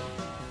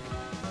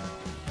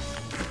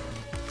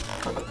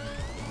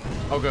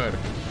 Oh good.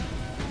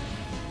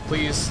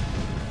 Please,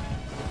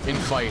 in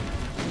fight.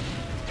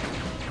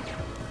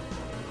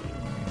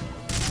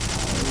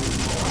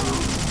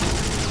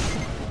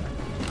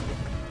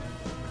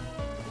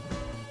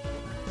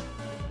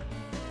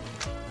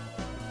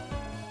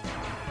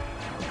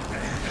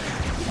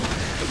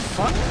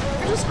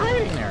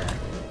 Hiding there.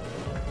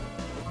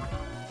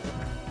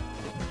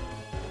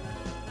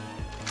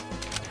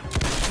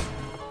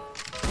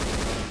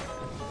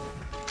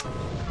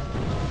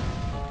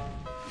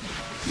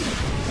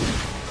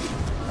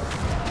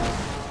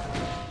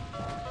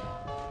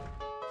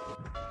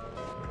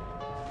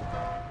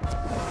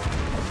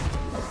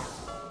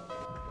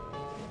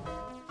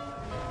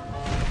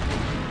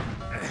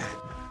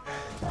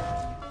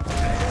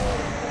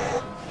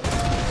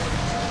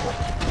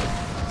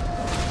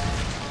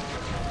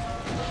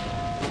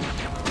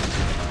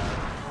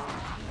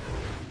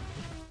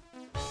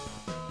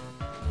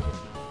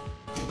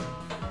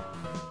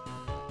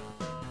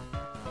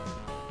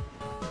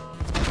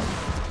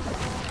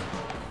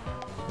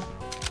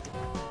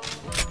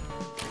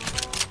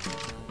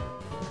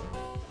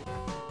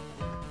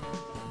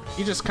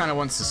 He just kind of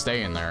wants to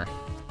stay in there.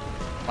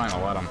 Fine,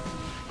 I'll let him.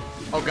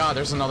 Oh god,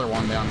 there's another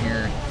one down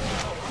here.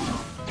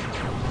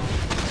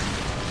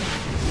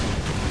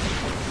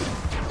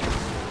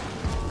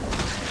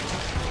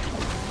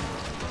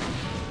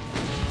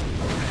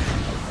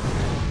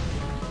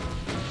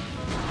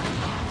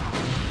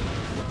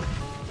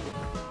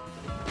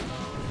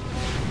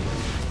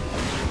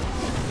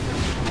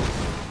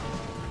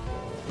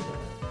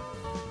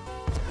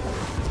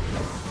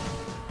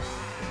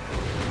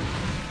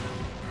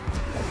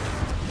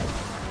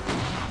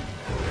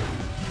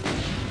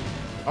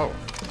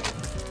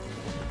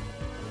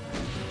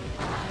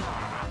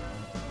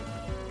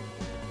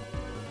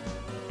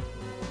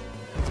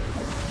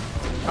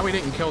 How we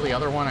didn't kill the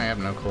other one, I have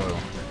no clue.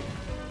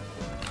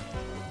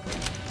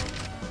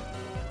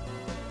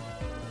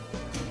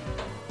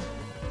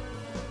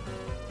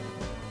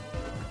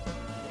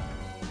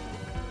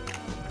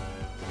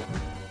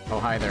 Oh,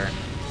 hi there.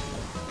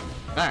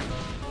 Ah,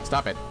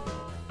 stop it.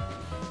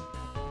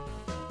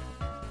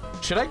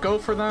 Should I go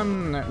for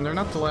them? They're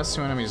not the last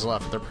two enemies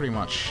left. They're pretty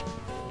much...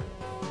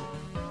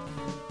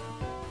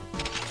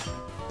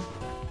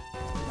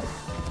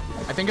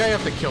 I think I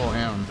have to kill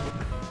him.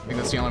 I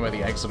think that's the only way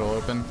the exit will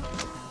open.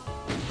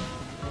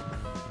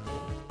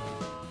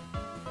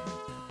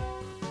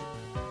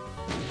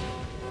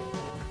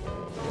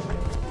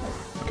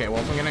 Okay, well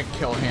if I'm gonna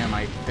kill him,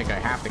 I think I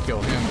have to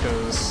kill him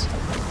because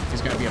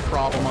he's gonna be a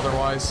problem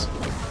otherwise.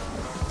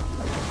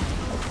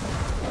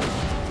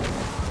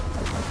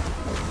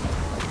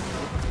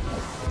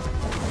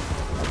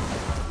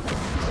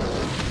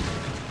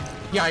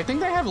 Yeah, I think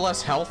they have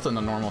less health than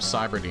the normal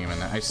Cyber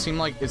Demon. It seems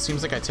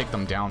like I take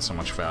them down so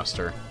much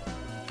faster.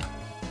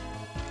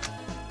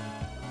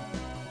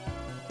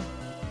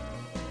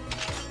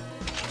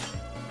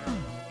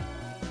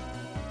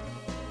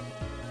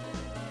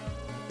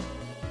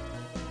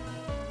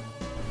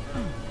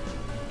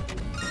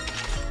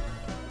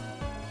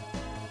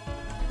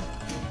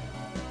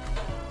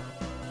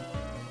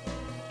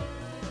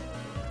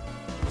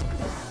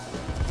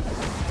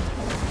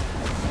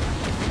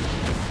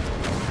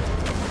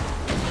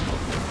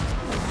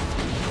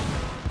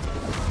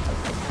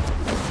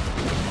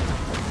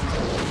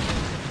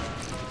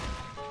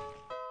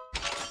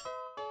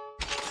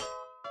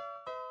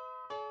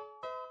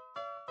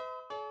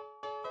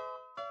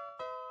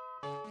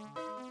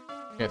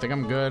 Yeah, I think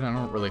I'm good. I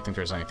don't really think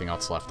there's anything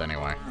else left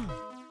anyway.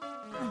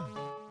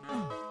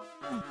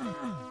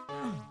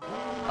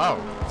 Oh.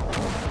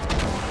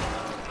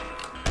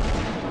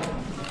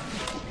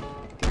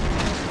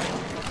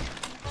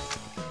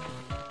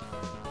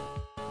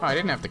 Oh, I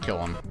didn't have to kill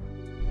him.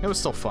 It was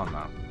still fun,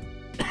 though.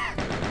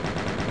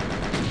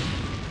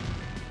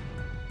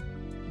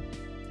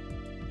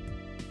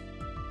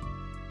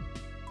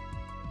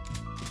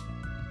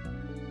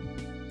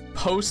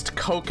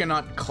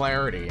 Post-coconut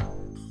clarity.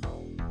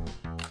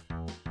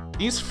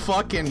 These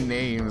fucking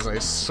names, I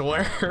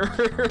swear.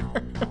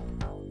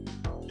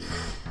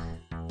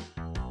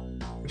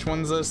 Which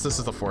one's this? This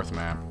is the 4th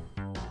map.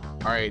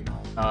 Alright,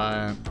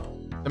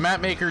 the map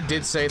maker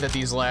did say that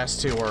these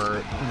last 2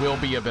 will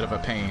be a bit of a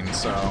pain,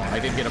 so I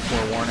did get a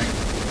forewarning.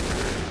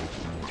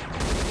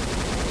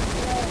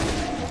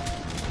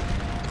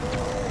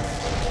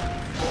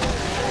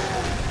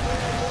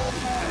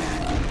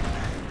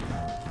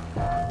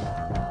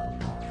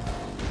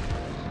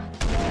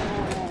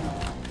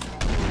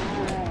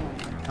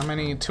 How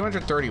many?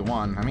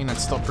 231. I mean,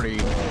 that's still pretty...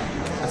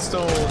 That's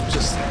still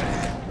just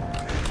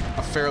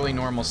a fairly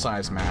normal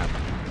size map.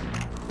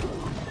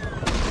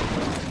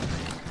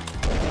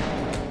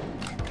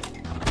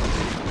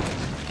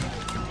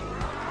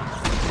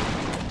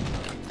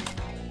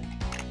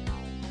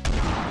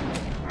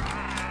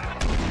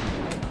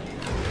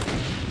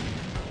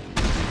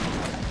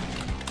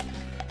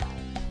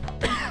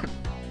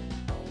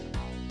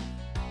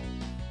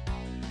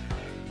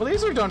 Well,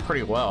 these are done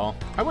pretty well.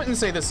 I wouldn't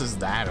say this is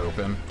that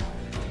open.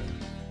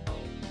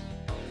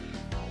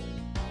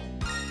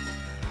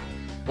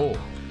 Oh.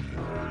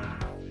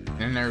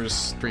 And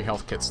there's 3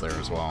 health kits there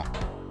as well.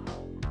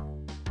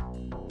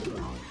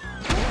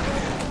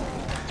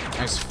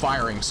 Nice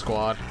firing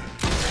squad.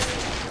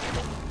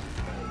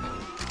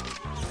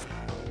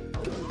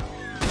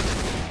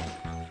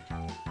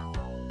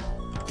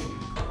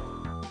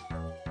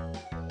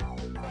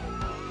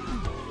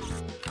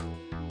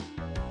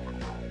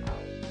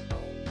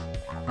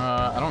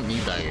 I don't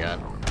need that yet.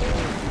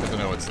 Good to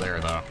know it's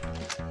there, though.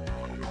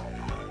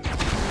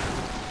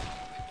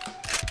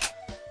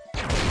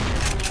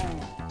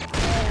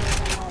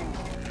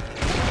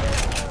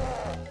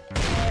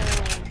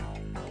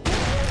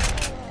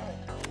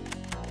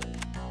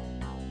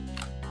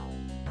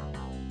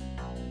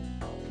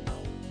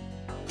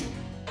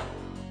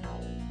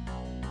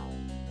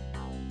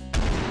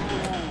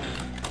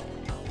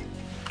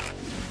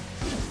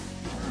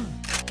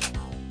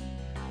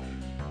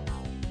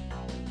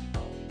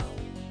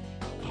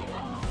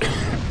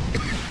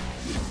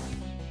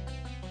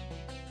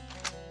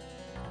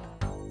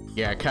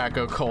 Yeah,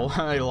 Kako Cola,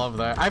 I love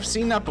that. I've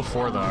seen that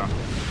before, though.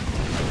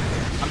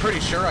 I'm pretty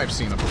sure I've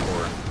seen it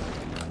before.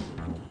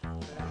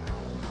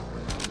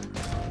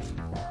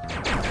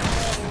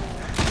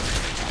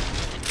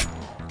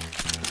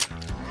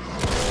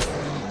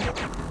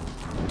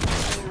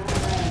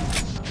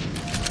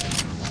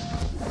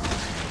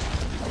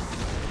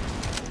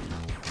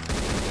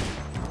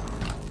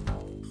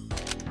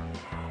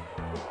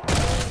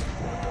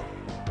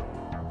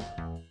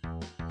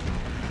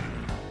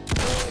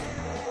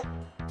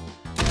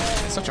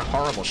 Such a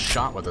horrible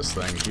shot with this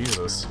thing,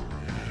 Jesus.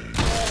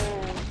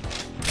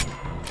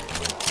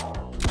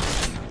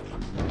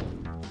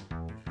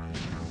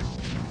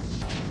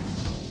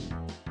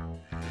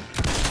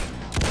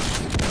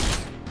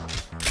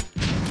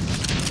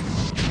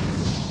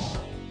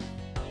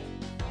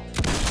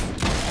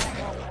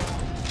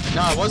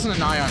 No, it wasn't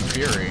an Ion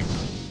Fury.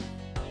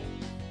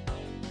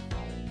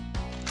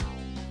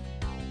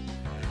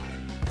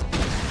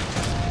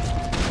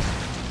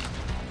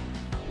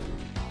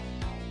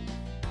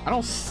 I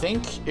don't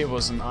think it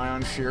was an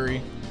Ion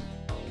Fury.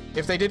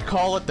 If they did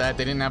call it that,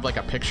 they didn't have like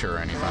a picture or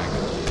anything.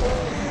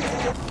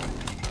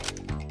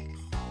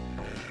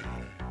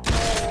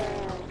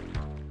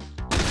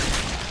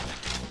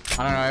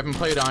 I don't know, I haven't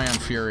played Ion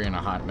Fury in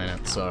a hot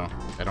minute, so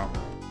I don't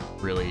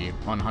really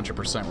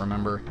 100%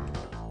 remember.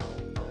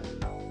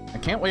 I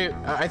can't wait.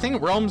 I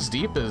think Realms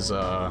Deep is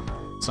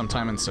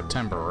sometime in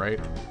September, right?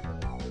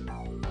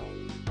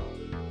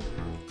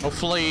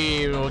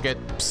 Hopefully we'll get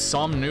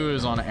some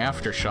news on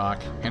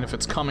Aftershock, and if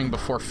it's coming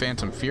before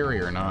Phantom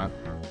Fury or not.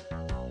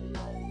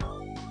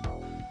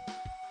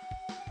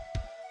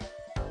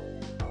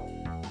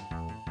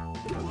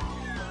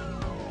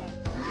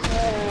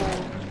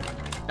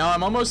 Now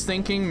I'm almost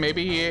thinking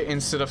maybe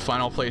instead of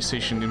Final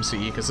PlayStation Doom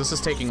CE, because this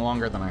is taking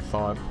longer than I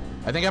thought,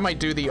 I think I might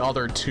do the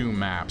other 2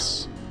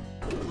 maps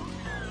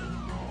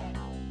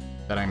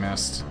that I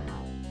missed.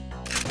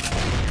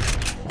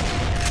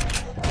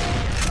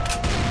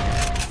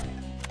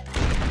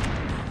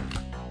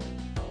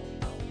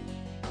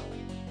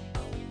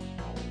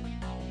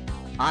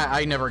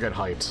 I never get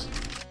hyped.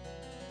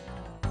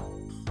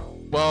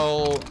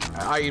 Well,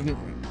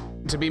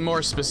 to be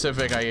more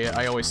specific,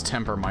 I always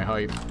temper my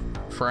hype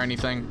for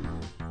anything.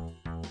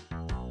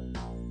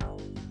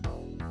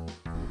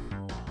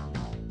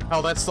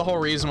 Oh, that's the whole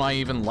reason why I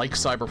even like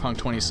Cyberpunk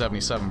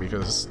 2077,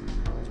 because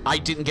I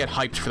didn't get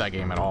hyped for that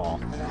game at all.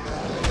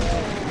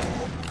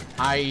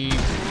 I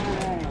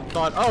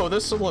thought, oh,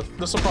 this will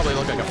probably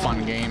look like a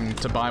fun game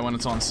to buy when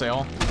it's on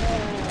sale.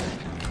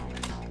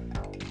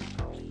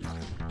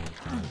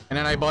 And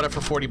then I bought it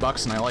for 40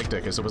 bucks and I liked it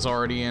because it was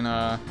already in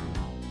patch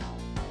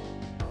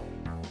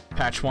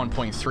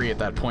 1.3 at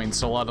that point,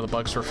 so a lot of the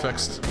bugs were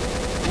fixed.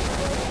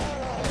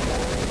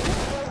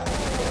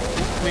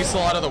 At least a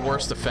lot of the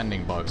worst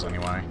offending bugs,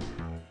 anyway.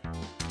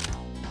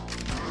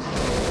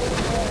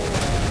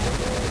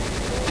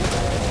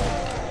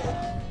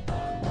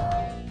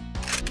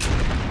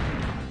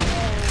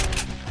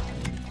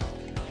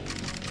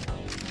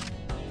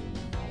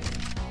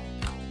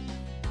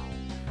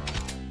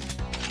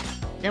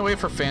 Can't wait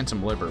for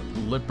Phantom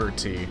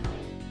Liberty.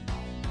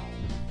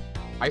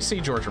 I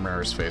see George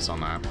Romero's face on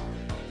that.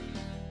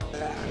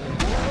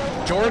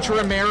 George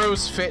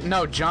Romero's face?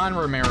 No, John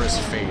Romero's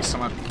face.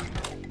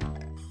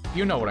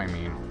 You know what I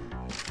mean.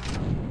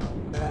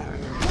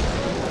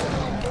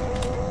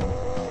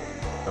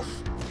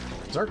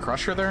 Is our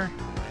Crusher there?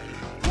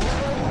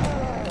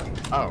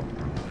 Oh.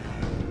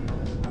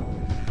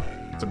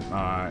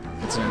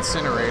 It's an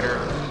incinerator.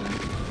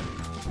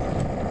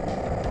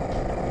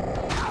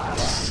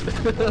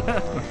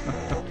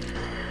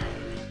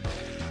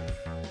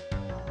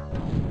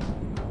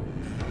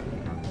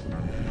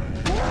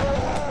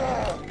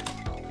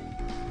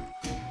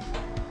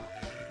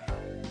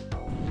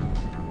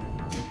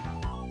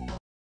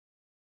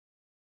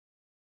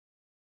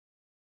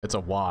 It's a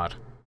wad.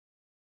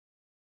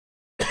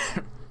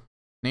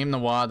 Name the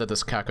wad that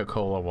this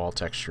Coca-Cola wall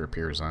texture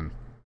appears in.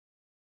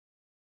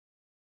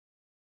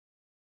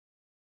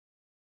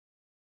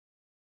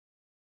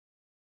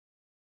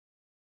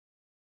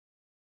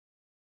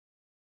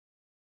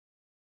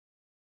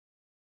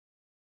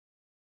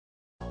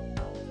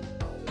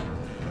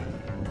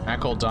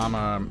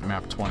 Akoldama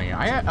map 20.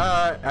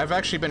 I've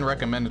actually been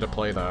recommended to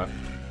play that.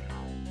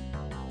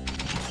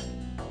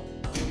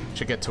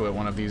 Should get to it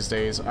one of these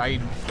days. I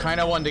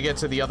kind of wanted to get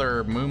to the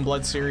other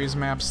Moonblood series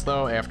maps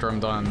though after I'm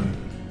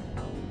done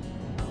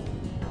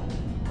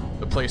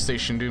the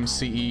PlayStation Doom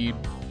CE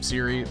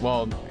series,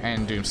 well,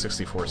 and Doom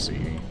 64 CE.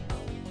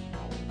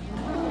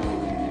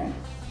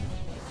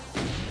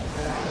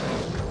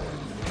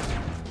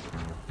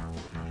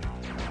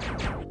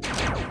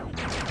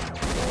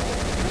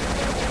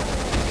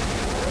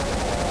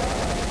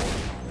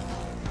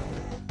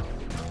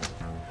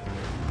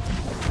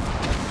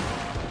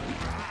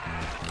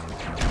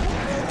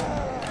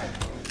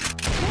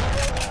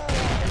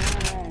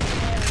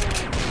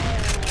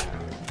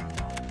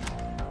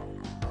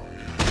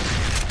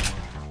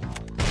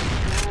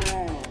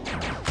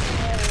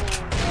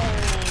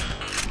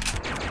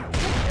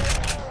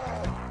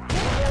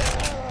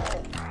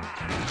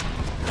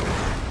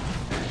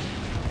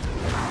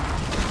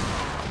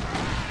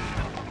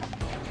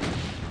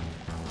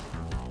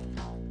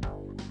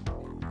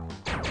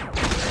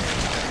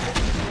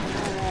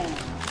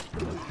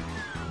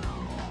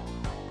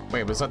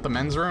 Wait, was that the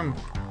men's room?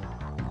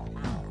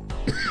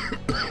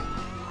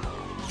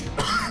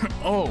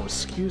 Oh,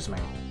 excuse me.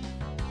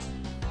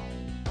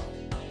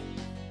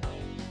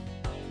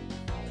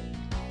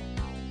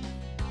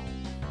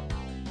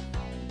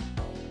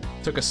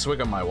 Took a swig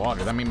of my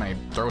water. That made my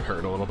throat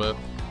hurt a little bit.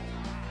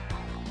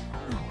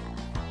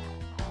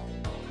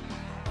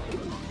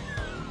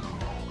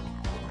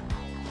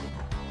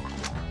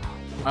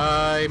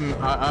 I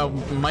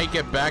might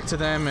get back to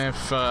them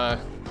if,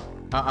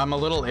 I'm a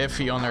little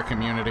iffy on their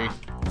community.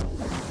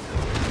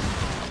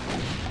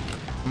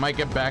 Might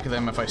get back to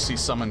them if I see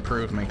some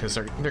improvement, because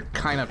they're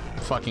kind of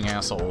fucking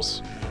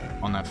assholes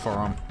on that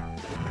forum.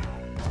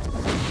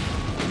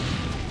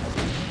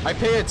 I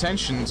pay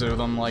attention to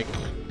them, like...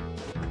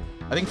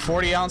 I think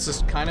 40 Ounce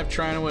is kind of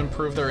trying to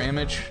improve their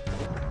image.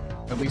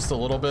 At least a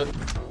little bit.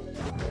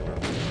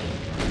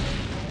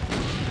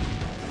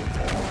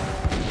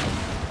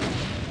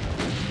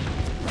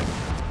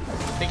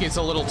 I think he's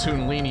a little too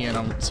lenient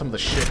on some of the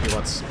shit he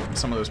lets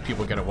some of those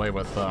people get away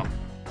with, though.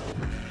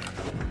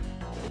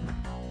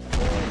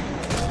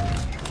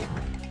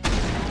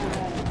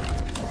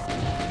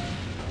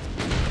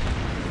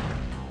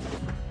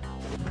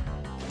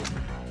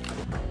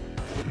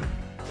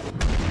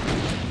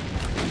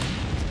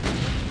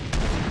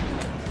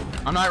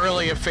 I'm not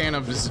really a fan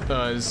of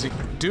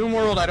Doom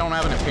World. I don't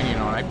have an opinion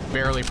on. I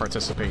barely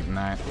participate in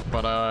that.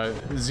 But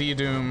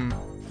Z-Doom...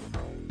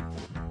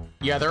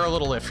 yeah, they're a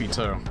little iffy,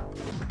 too.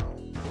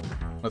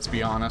 Let's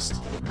be honest.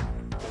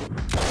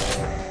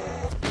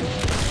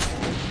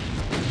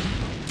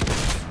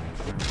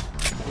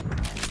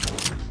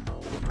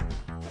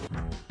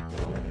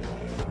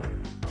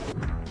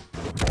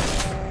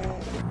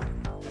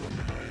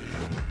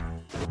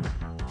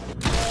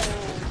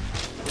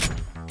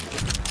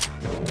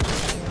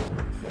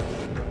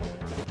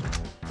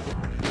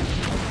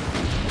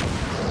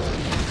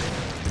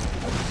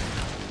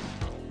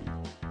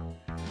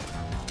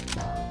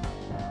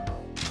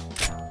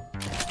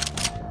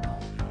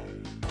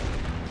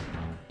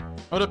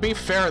 Well, to be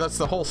fair, that's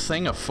the whole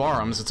thing of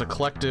forums. It's a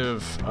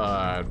collective,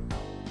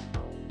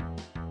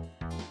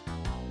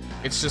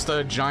 it's just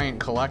a giant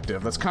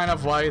collective. That's kind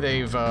of why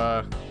they've,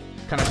 kind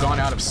of gone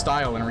out of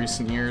style in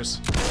recent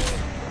years.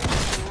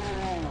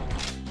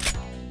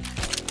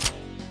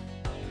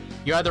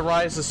 You either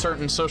rise to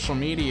certain social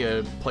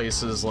media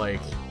places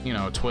like, you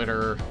know,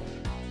 Twitter,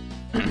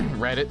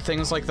 Reddit,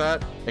 things like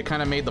that. It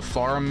kind of made the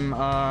forum,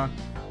 kind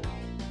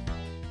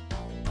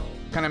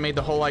of made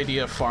the whole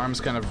idea of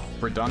forums kind of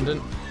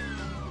redundant.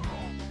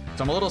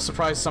 So I'm a little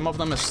surprised some of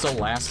them have still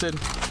lasted.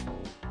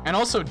 And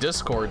also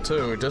Discord,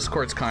 too.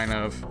 Discord's kind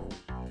of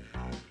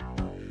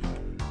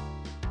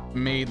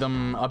made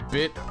them a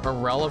bit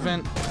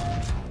irrelevant.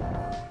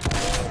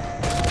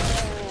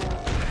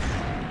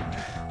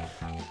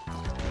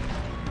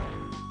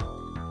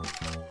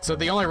 So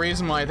the only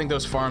reason why I think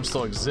those forums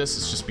still exist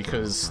is just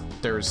because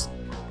there's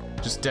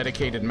just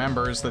dedicated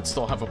members that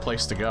still have a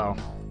place to go.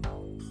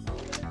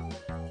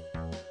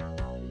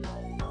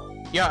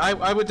 Yeah,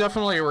 I would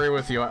definitely agree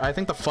with you. I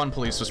think the fun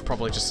police was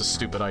probably just a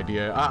stupid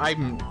idea. I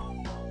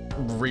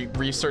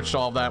researched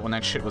all of that when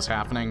that shit was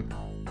happening.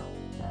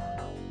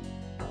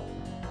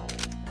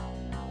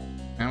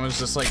 And it was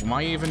just like,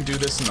 why even do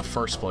this in the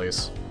first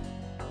place?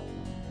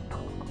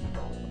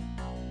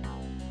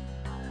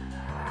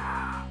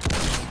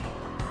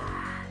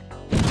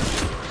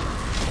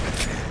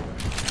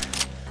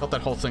 Thought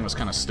that whole thing was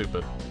kind of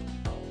stupid.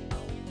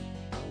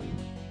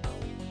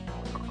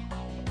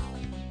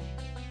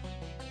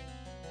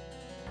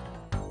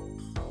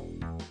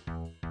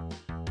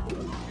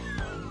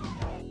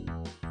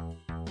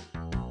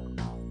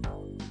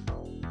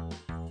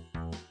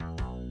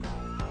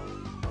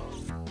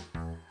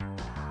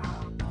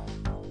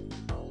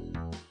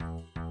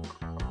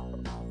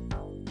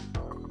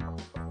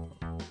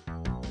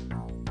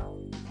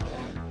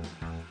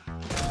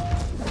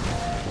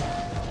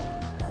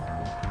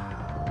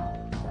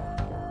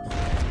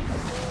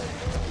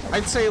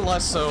 I'd say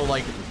less so,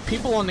 like,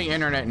 people on the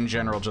internet in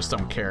general just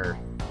don't care.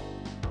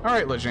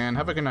 Alright, Lejan,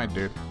 have a good night,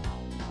 dude.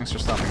 Thanks for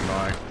stopping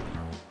by.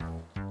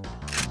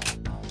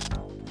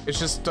 It's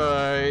just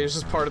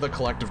part of the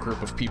collective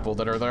group of people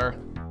that are there.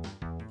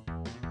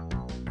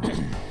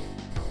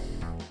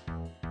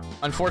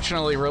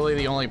 Unfortunately, really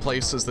the only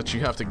places that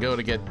you have to go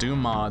to get Doom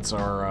mods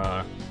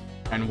are,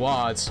 and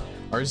WODs,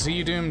 are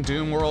Z-Doom,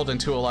 Doom World, and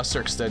to a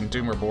lesser extent,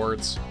 Doomer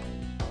boards.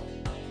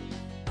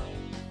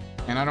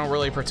 And I don't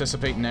really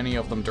participate in any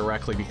of them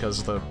directly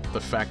because of the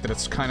fact that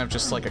it's kind of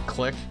just like a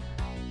clique.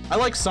 I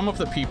like some of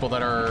the people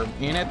that are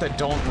in it that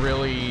don't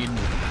really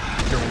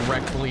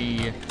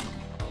directly...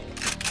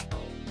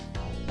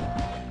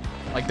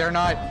 Like, they're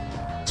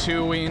not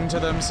too into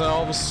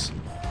themselves.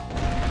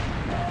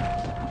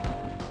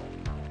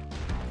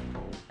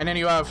 And then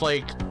you have,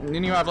 like,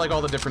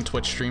 all the different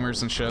Twitch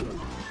streamers and shit.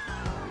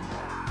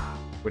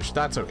 Which,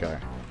 that's okay.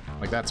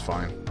 Like, that's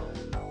fine.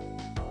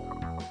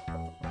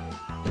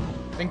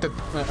 I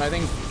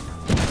think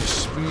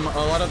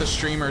a lot of the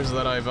streamers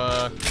that I've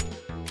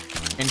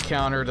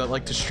encountered that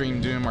like to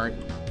stream Doom are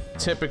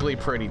typically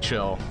pretty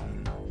chill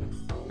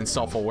and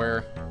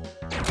self-aware.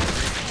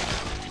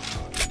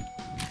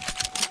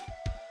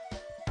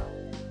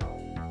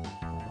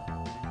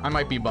 I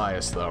might be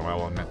biased though,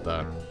 I'll admit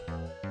that.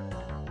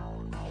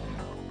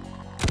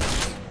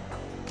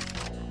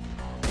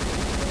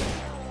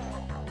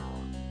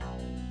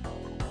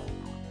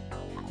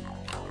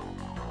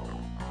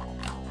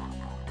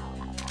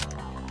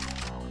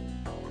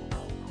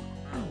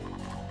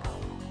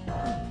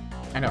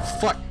 And a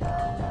fuck.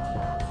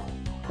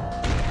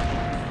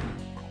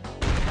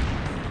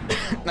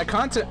 The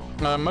content,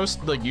 most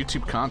of the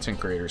YouTube content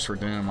creators for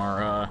Doom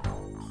are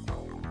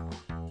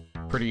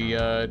pretty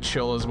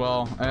chill as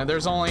well.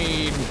 There's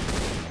only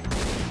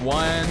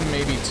one,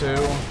 maybe two.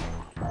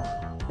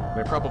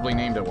 They probably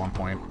named at one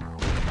point.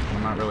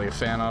 I'm not really a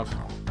fan of.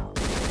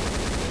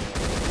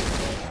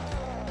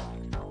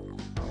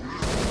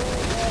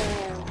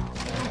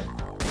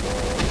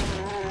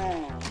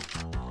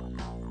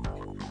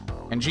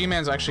 And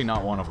G-Man's actually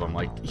not one of them.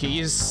 Like,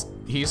 he's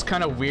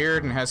kind of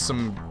weird and has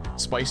some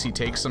spicy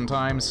takes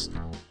sometimes,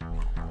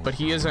 but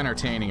he is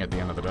entertaining at the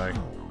end of the day.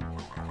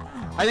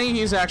 I think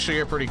he's actually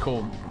a pretty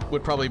cool,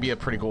 would probably be a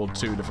pretty cool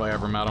dude if I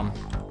ever met him.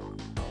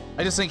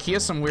 I just think he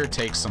has some weird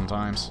takes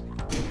sometimes.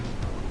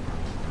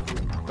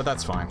 But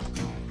that's fine.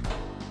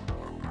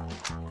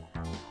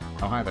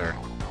 Oh, hi there.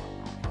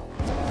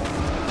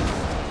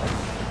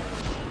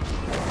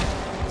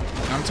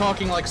 I'm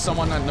talking like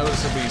someone that knows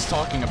what he's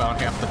talking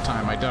about half the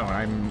time. I don't.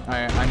 I'm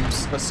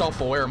a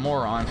self-aware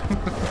moron.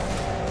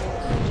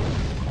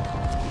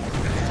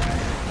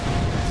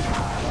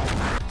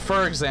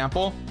 For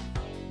example,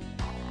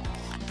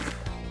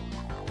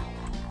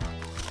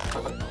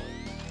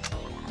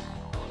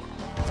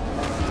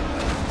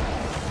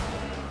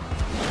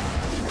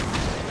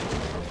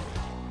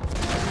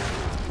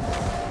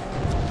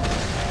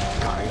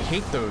 God, I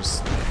hate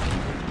those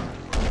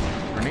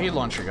grenade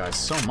launcher guys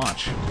so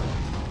much.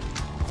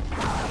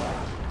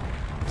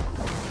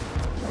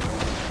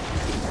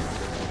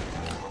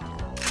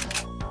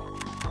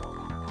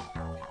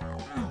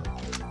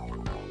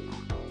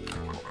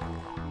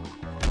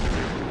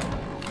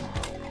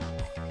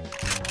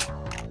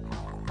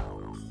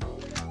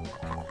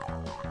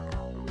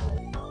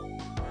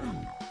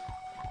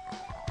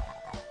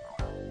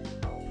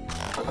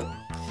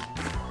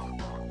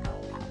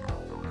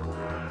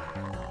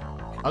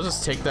 I'll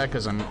just take that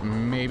because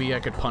maybe I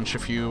could punch a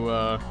few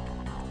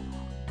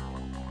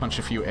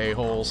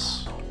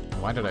a-holes.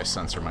 Why did I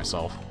censor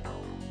myself?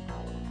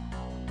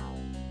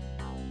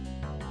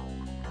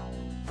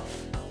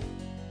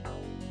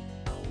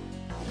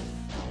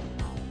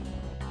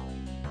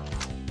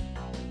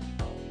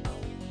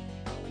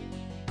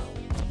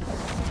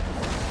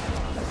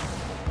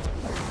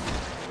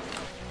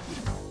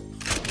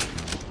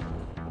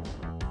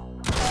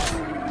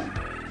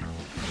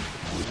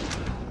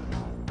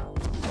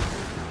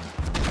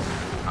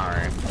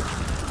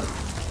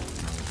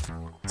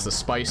 the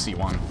spicy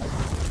one.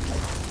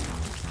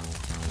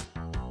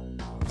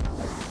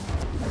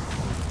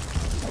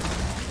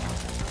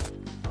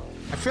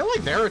 I feel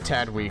like they're a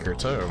tad weaker,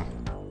 too.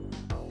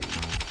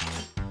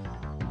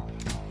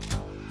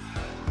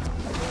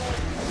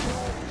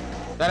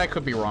 That I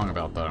could be wrong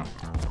about, though.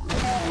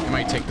 You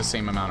might take the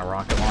same amount of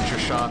rocket launcher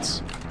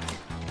shots.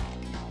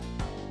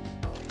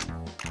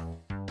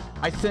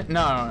 I think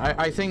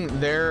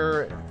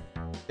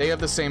they have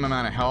the same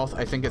amount of health.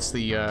 I think it's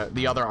the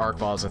other arc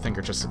balls I think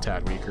are just a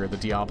tad weaker. The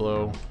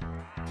Diablo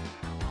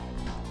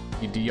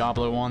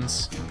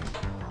ones.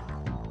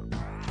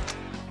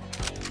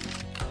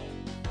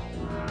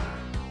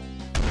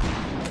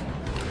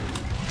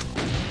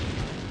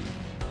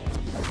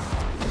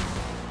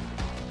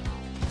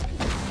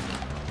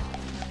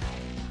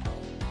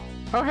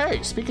 Oh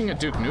hey, speaking of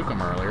Duke Nukem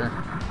earlier.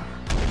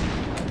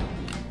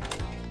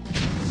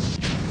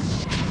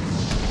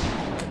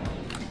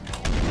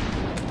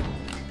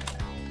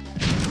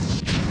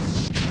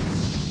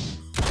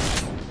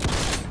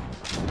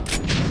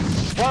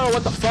 Whoa,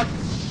 what the fuck?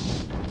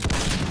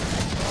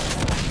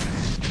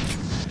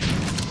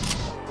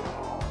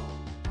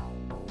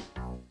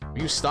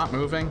 Will you stop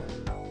moving?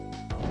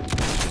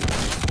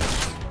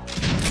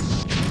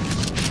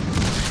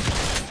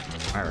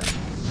 Alright.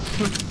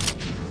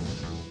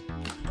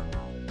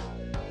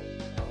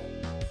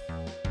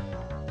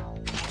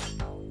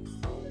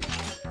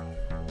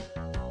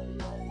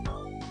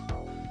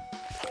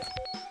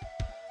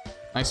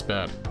 Nice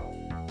bed.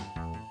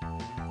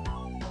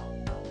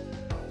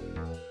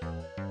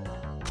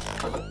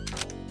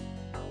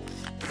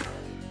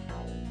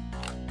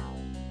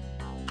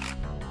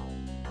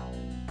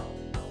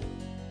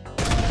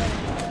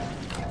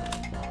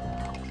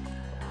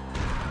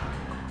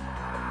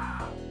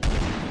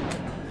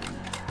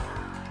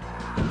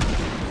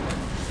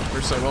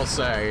 First, I will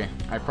say,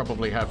 I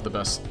probably have the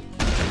best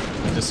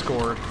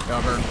Discord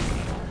ever.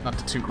 Not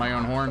to toot my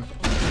own horn.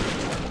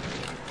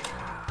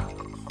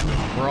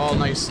 We're all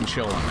nice and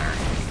chill in there.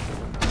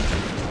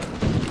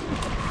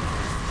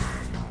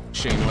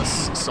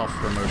 Shameless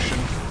self-promotion.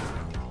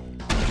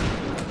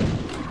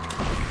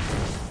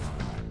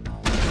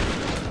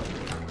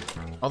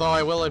 Although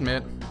I will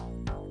admit,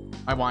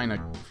 I whine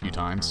a few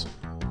times.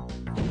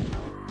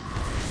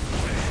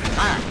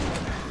 Ah!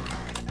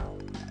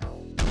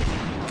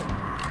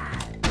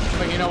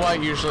 But you know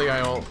what? Usually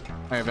I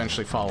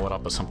eventually follow it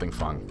up with something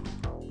fun.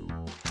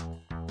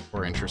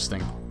 Or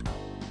interesting.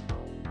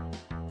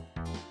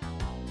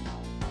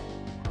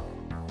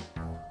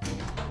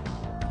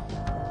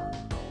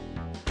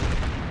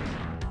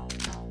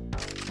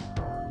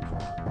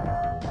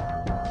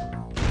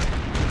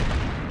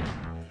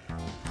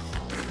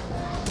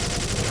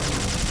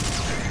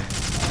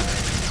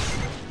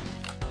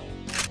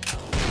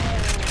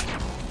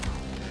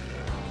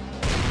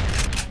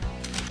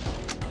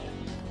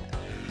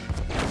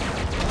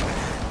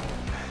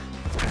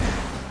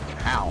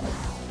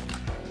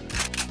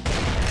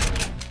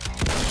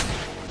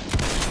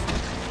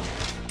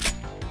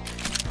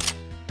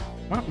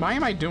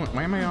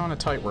 Why am I on a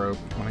tightrope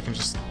when I can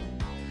just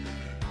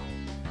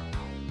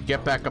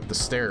get back up the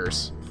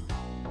stairs?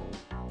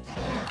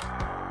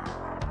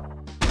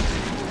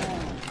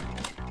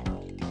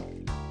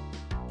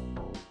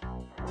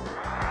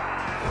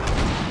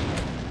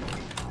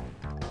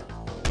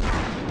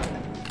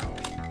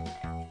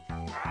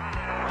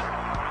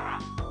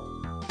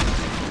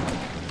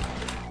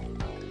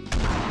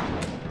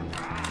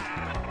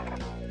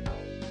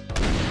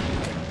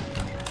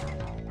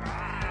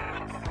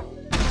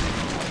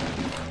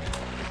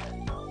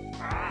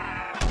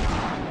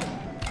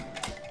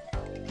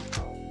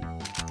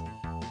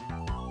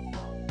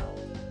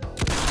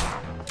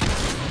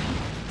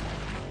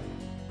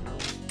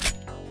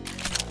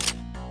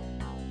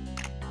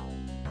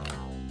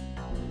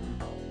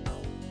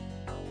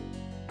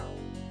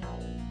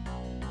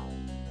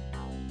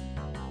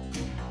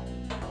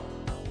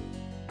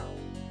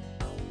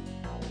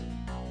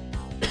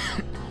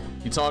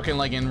 Talking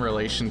like in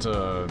relation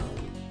to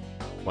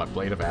what,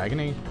 Blade of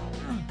Agony?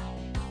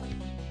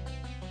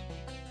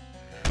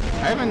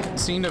 I haven't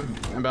seen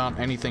about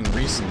anything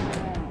recent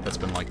that's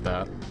been like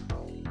that.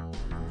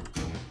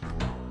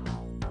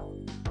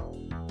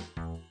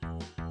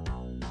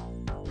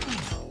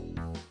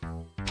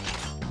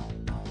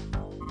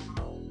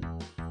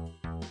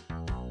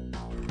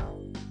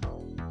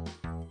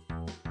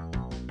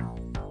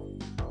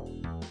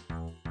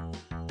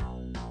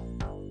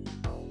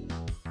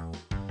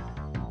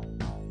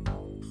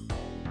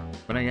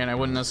 But again, I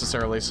wouldn't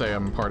necessarily say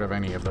I'm part of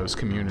any of those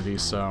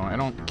communities, so I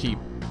don't keep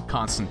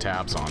constant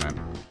tabs on it.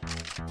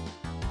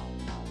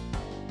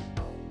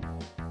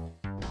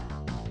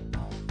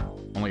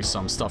 Only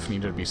some stuff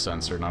needed to be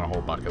censored, not a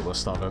whole bucket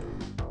list of it.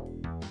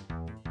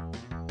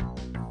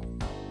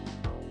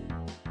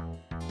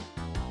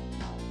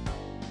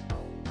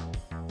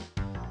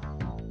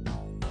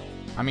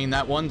 I mean,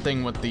 that one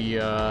thing with the,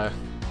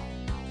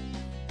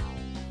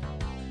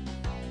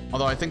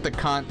 although I think the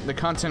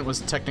content was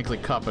technically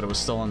cut, but it was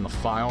still in the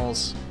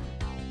files.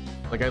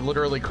 Like, I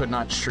literally could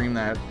not stream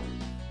that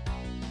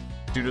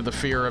due to the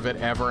fear of it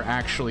ever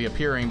actually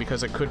appearing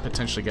because it could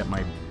potentially get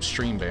my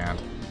stream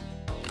banned.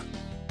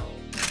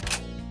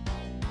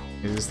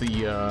 Is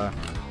the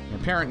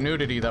apparent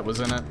nudity that was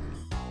in it.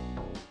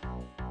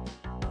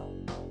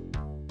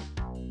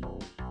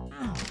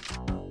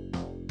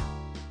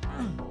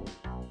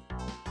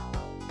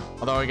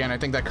 Although again, I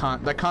think that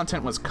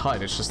content was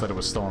cut, it's just that it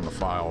was still in the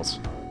files.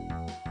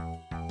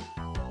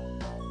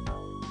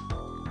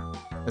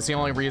 That's the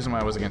only reason why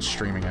I was against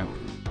streaming it.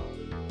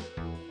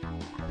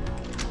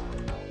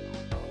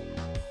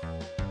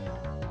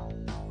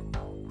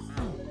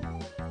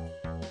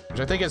 Which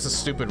I think is a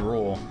stupid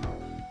rule.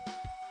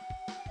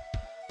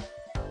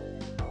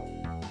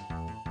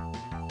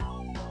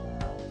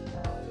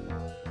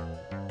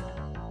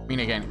 I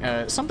mean,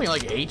 again, something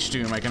like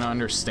H-Doom I can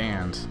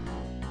understand.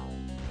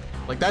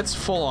 Like, that's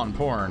full-on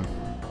porn.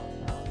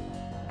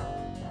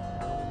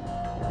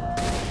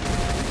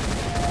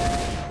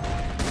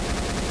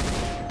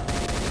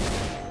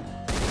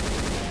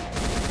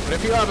 But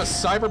if you have a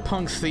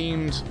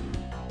cyberpunk-themed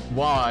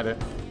WOD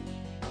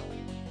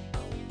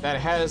that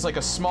has, like,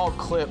 a small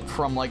clip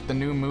from, like, the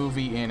new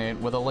movie in it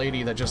with a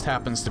lady that just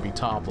happens to be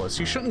topless,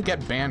 you shouldn't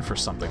get banned for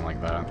something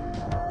like that.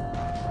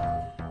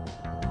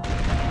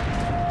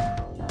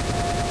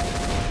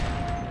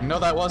 No,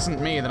 that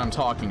wasn't me that I'm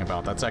talking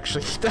about. That's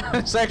actually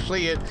that's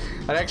actually it.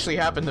 That actually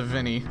happened to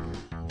Vinny.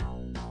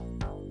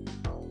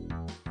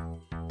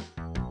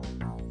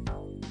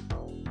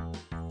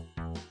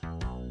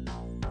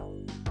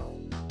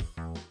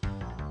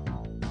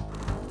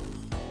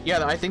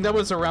 Yeah, I think that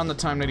was around the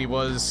time that he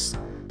was...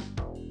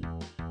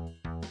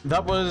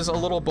 That was a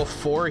little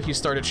before he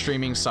started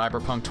streaming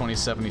Cyberpunk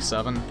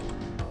 2077.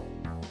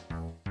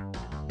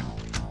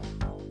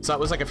 So that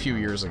was like a few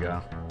years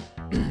ago.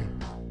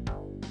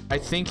 I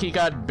think he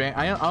got banned.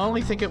 I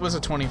only think it was a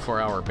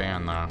 24-hour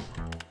ban, though. I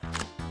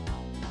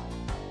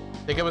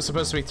think it was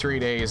supposed to be 3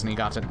 days, and he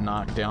got it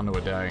knocked down to a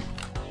day.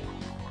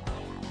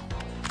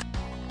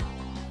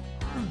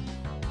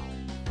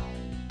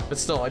 But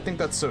still, I think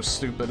that's so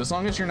stupid. As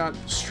long as you're not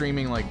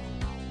streaming, like,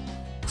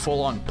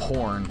 full-on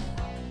porn,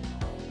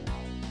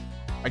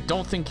 I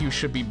don't think you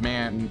should be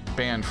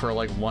banned for,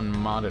 like, one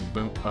modded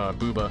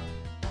booba.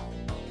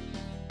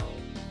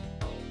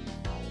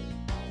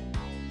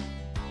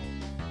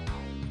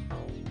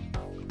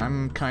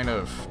 I'm kind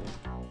of...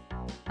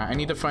 I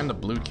need to find the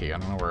blue key. I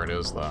don't know where it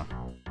is, though.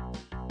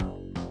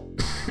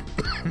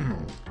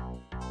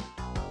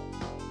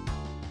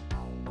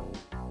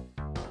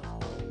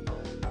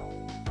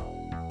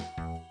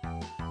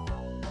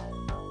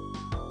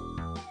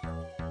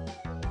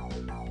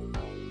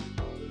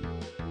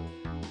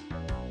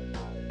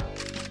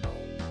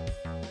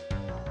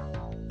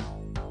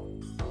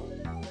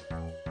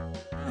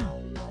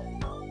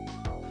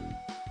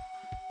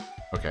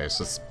 Okay,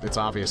 so it's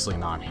obviously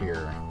not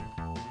here.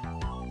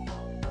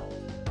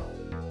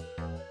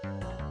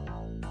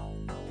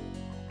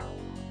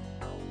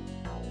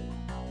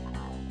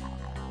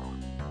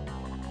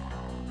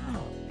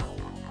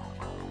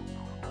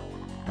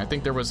 I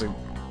think there was a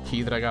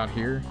key that I got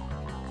here,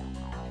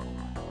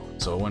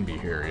 so it wouldn't be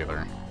here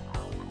either.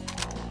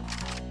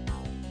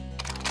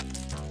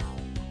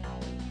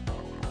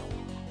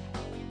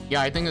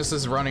 Yeah, I think this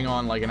is running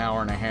on like an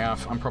hour and a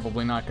half. I'm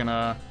probably not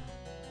gonna...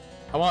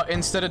 Well,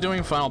 instead of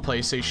doing Final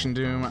PlayStation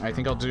Doom, I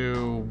think I'll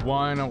do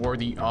one or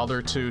the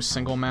other two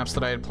single maps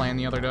that I had planned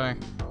the other day.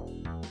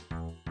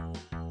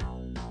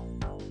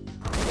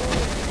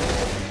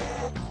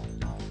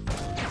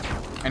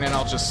 And then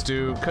I'll just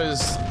do...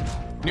 because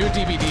new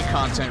DVD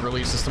content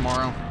releases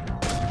tomorrow.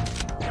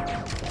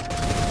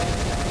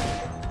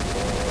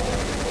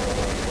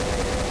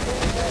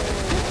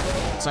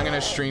 So I'm gonna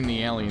stream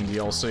the Alien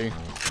DLC.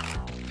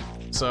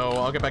 So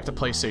I'll get back to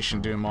PlayStation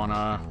Doom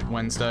on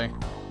Wednesday.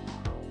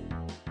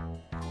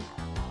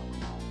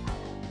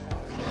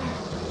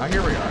 Oh,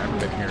 here we are. I haven't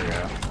been here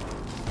yet.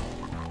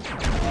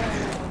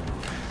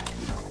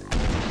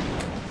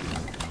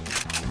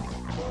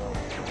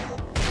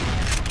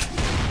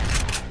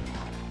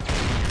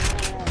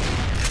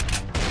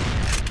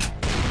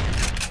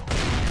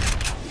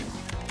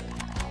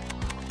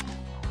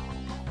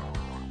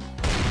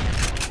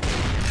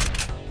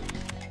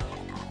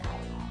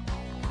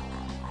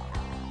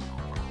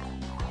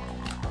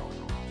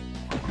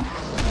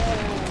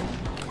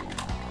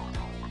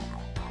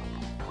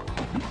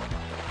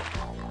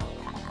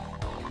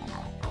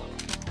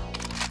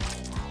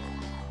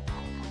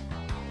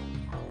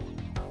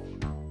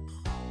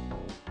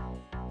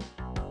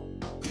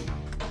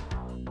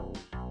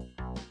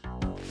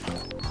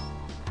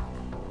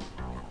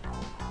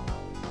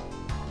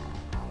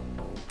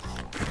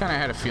 I kind of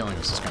had a feeling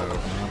this was going to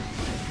open up.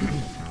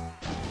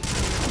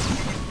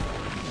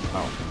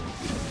 Oh.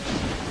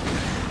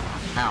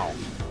 Ow.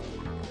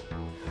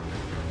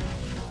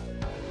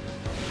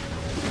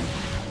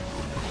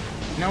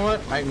 You know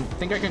what? I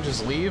think I can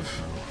just leave.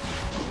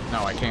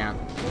 No, I can't.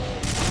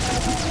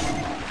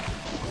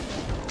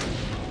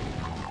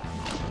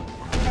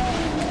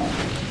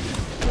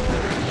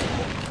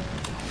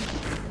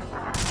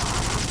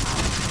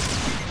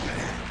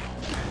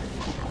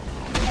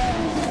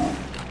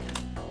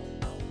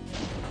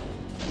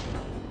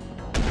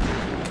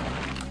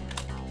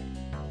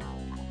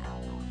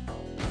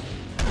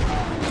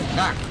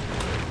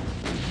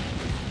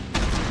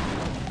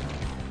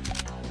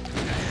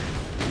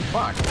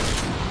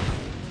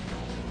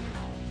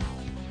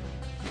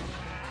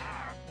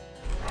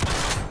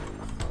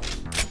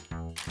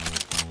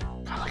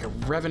 Fuck,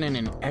 a revenant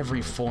in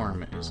every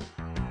form is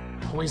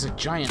always a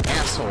giant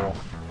asshole.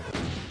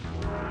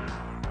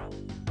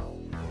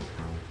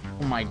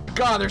 Oh my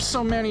god, there's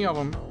so many of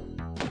them.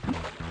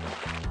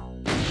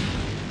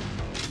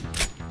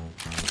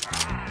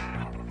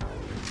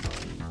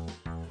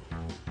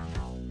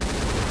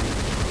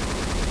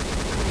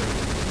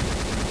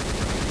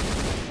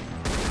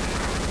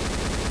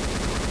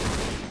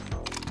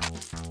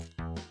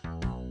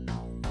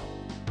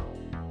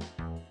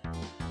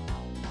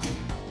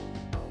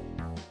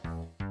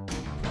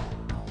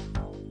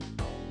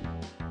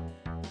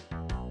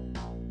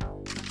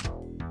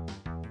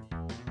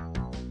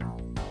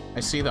 I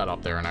see that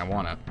up there and I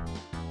want it.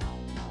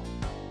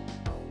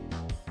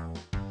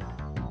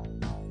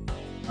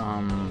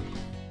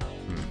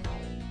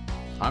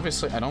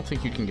 Obviously, I don't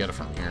think you can get it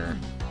from here.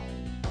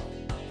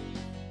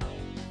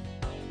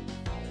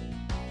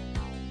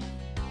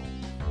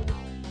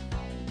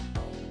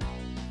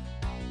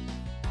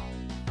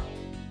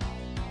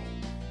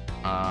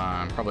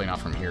 Probably not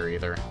from here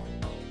either.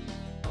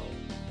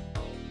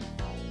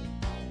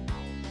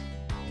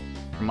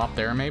 From up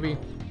there, maybe?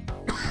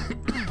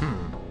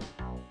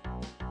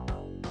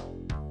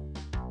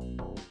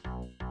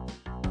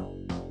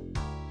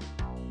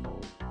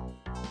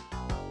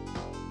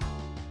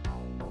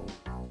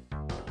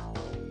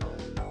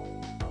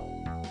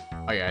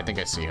 Oh yeah, I think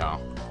I see how.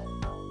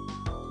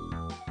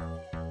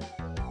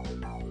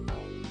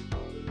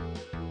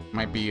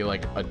 Might be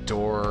like a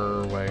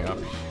doorway up.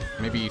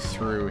 Maybe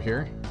through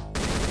here?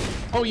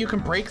 Oh, you can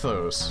break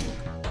those!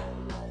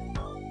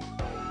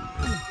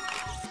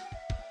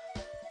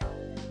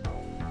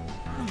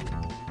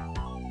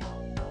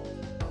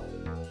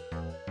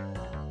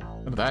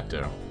 What did that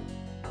do?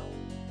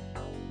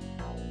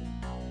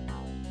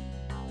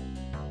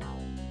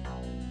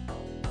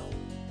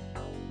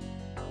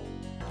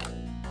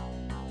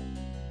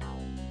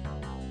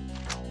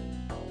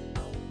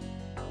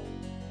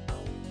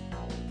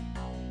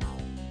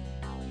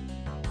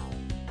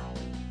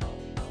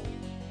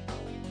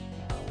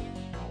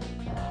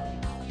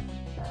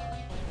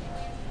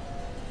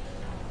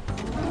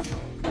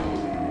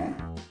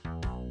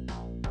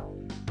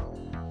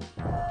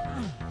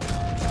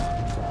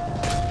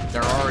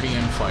 They're already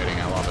infighting,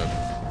 I love it.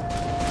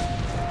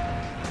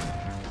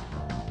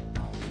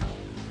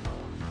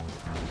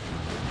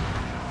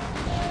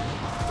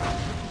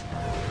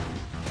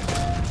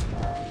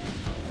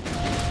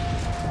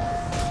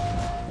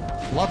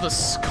 Love the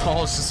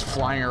skulls just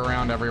flying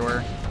around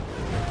everywhere.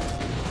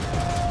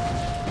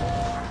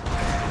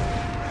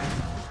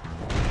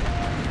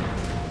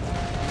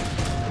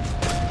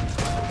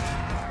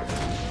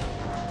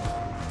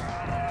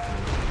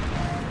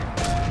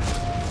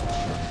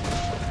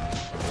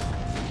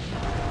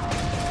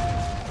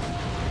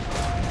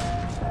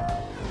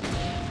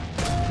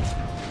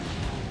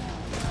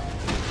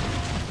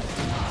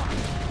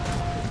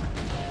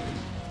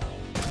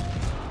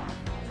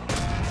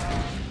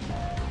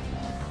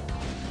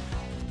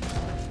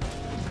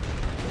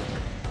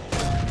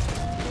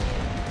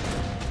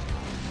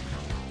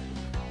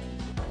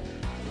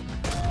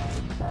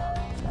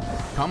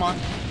 Come on.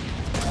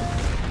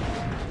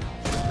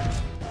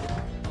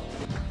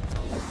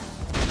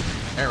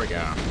 There we go.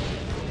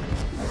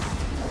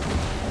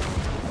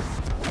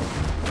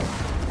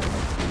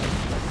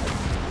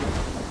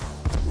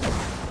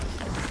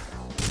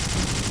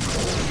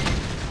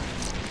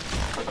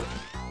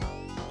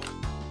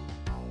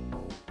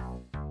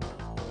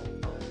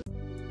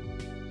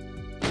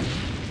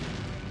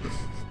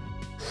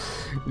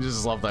 I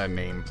just love that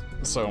name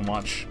so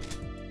much.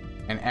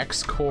 An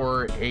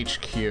X-Core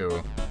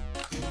HQ.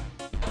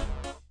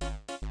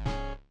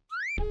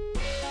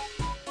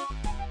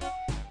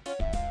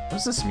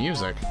 What's this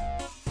music?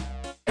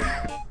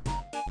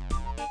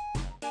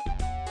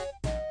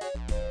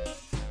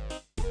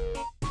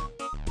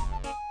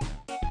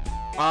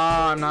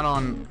 I'm not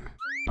on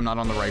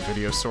the right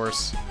video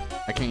source.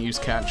 I can't use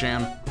Cat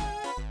Jam.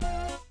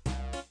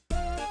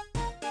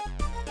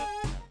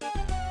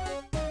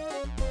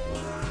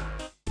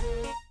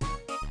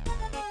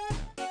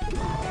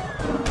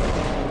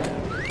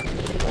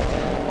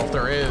 Well, if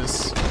there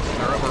is,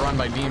 they're overrun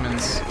by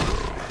demons.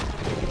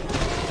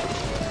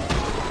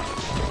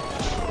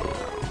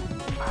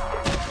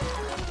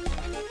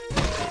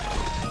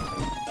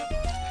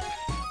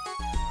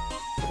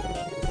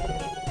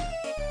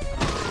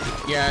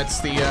 Yeah, it's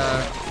the,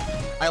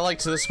 I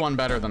liked this one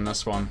better than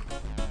this one.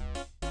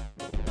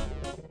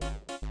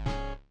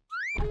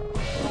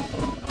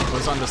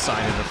 Was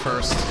undecided at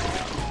first.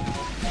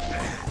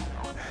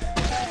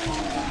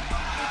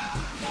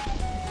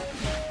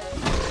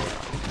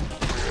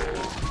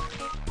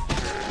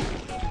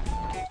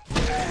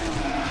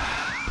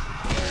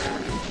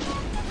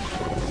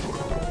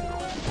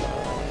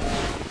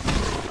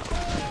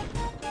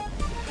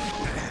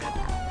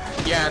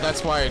 Yeah,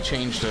 that's why I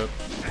changed it.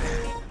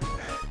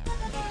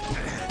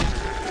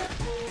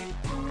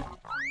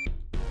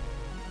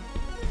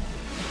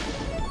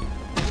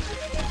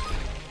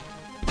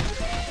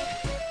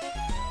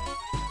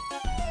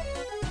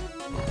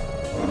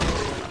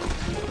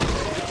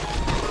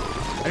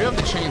 I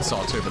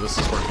chainsaw too, but this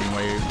is working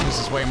this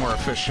is way more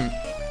efficient.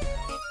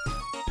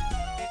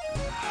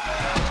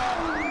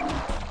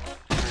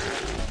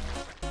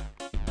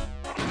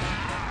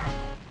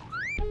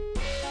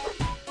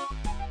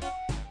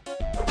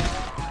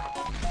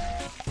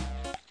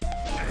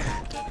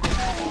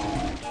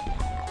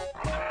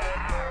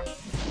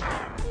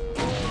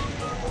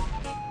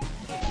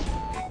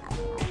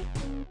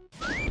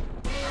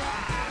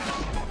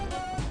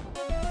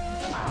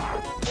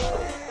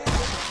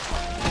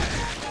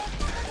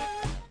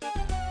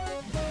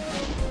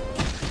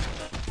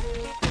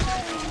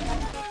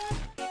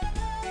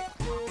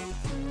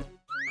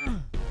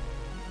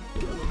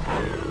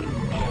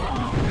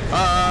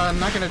 I'm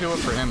not gonna do it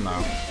for him,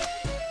 though.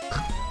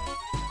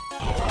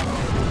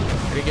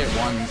 I did get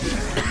one...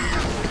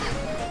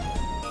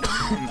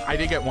 I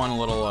did get one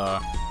little,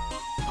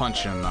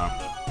 punch in, though.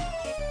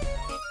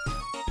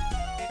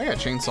 I got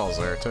chainsaws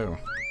there, too.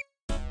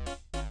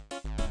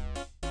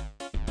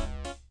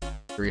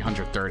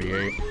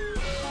 338.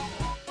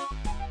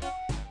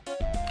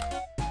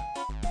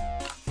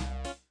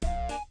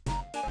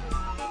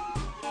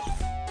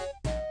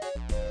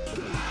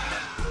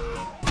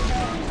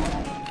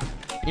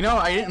 You know,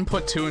 I didn't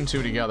put 2 and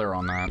 2 together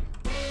on that.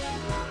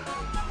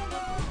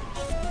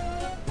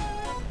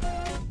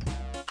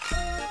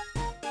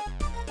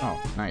 Oh,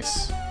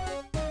 nice.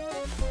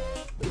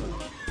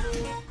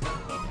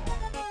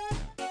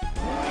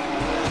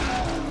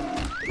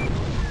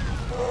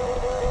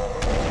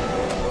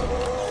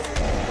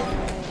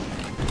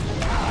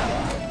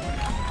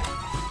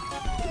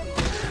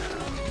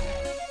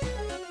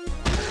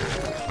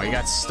 Oh, you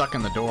got stuck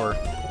in the door.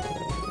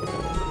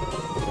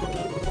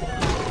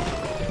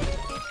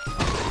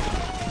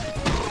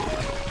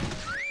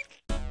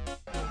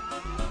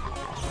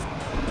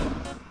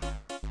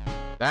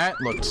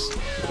 That looks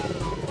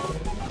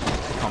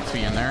comfy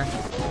in there.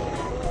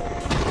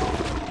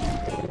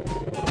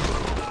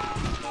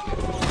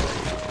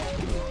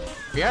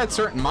 If you had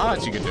certain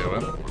mods, you could do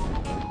it.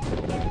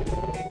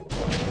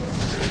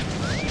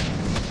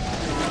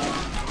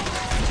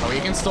 Oh,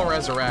 you can still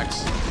resurrect.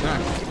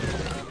 Yeah.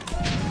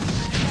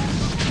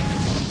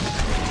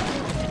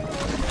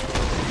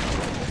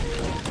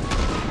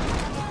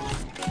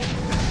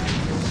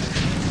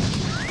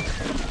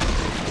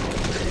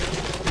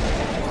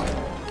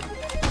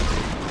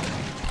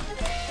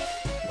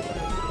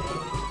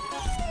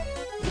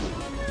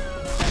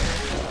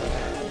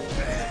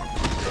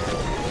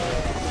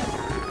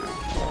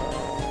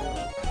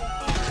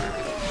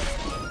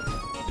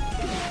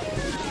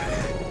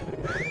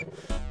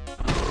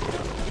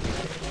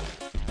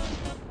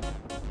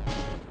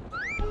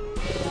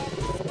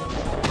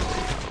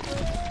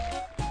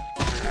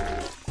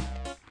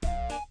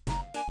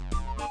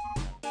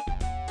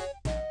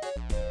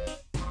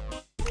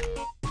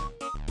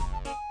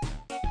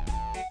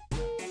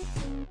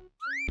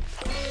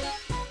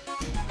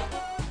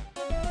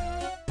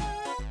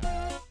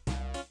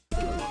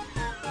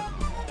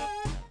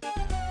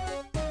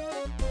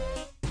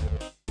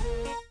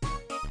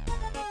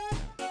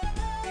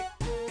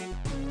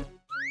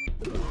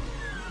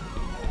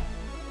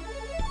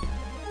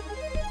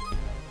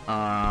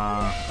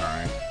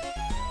 Alright.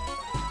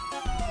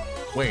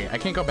 Wait, I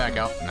can't go back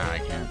out? Nah, I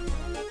can't.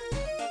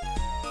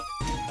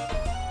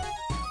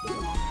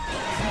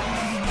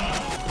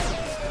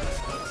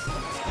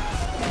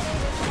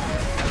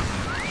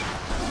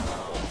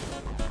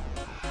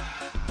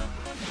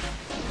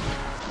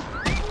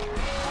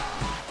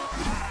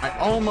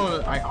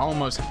 I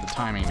almost had the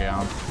timing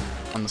down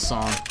on the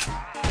song.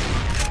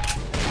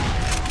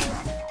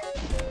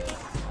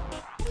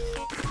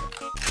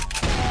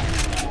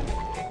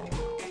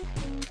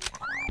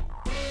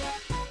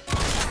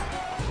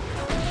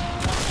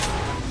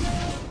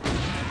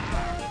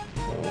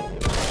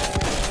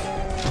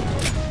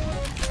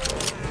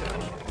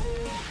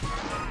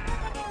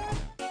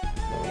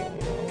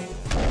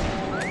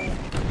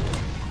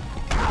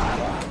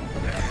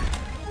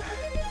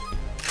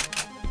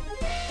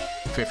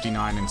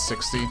 And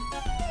 60.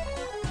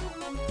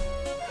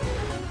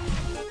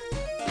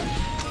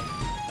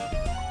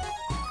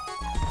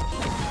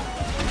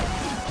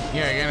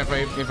 Yeah, again,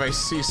 if I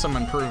see some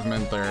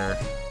improvement there,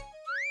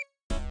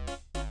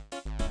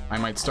 I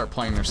might start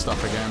playing their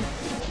stuff again.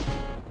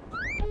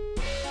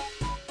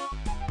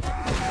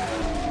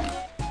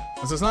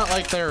 Because it's not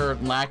like they're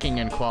lacking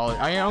in quality.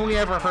 I only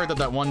ever heard that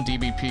that one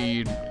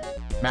DBP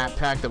map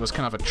pack that was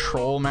kind of a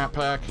troll map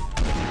pack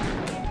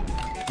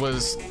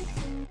was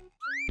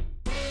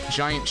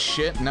giant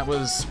shit, and that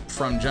was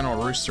from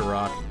General Rooster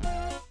Rock.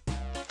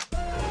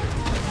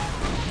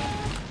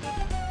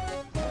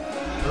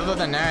 Other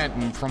than that,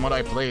 and from what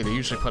I play, they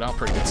usually put out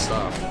pretty good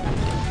stuff.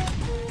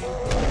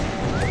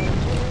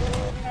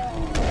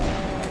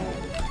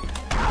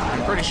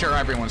 I'm pretty sure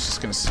everyone's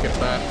just gonna skip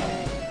that.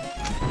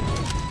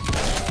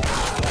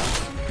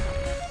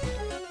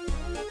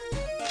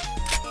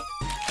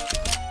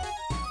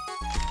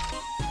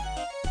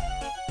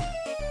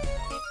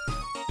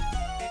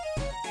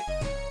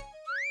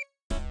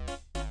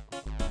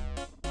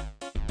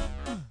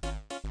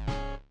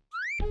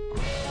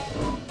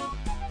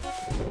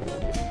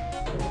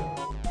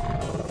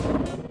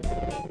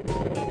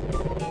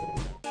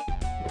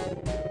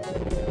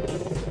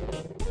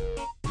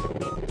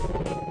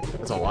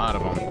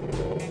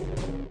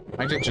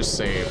 did just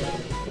save.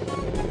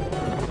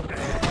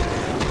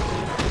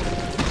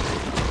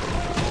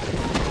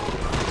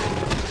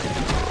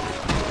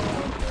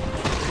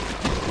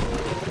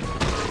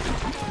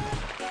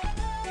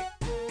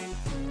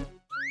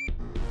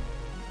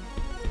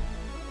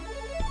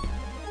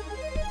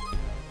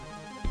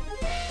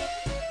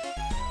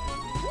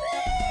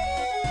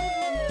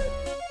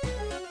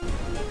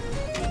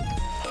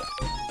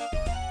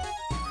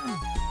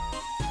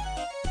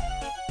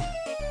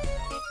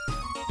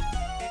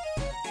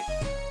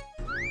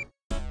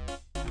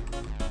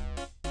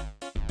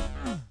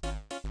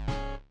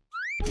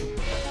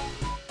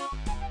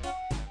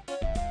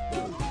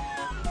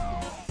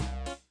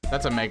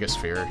 That's a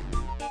Megasphere.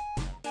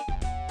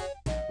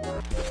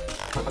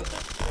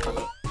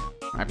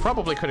 I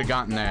probably could have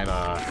gotten that,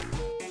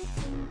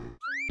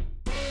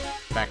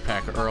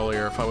 backpack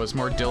earlier if I was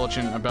more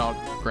diligent about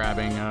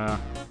grabbing,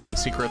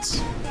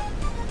 secrets.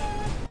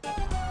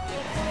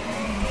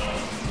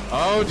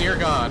 Oh, dear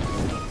God.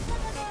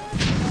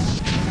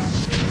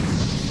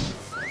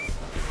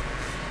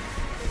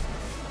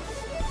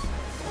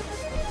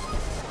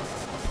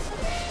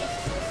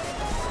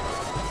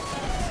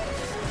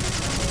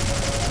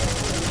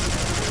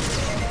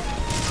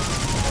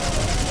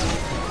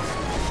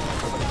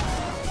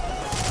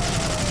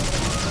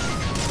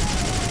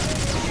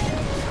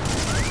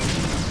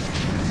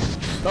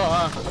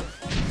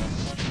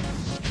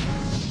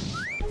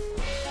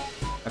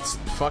 That's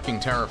fucking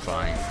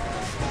terrifying.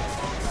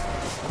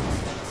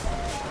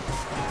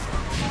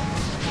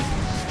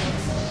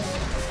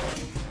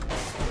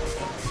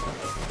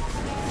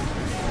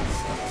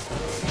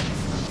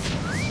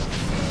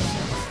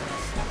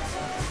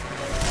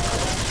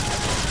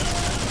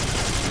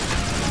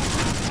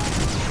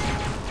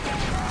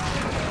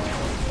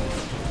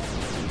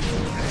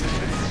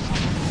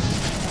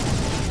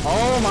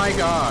 Oh my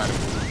God.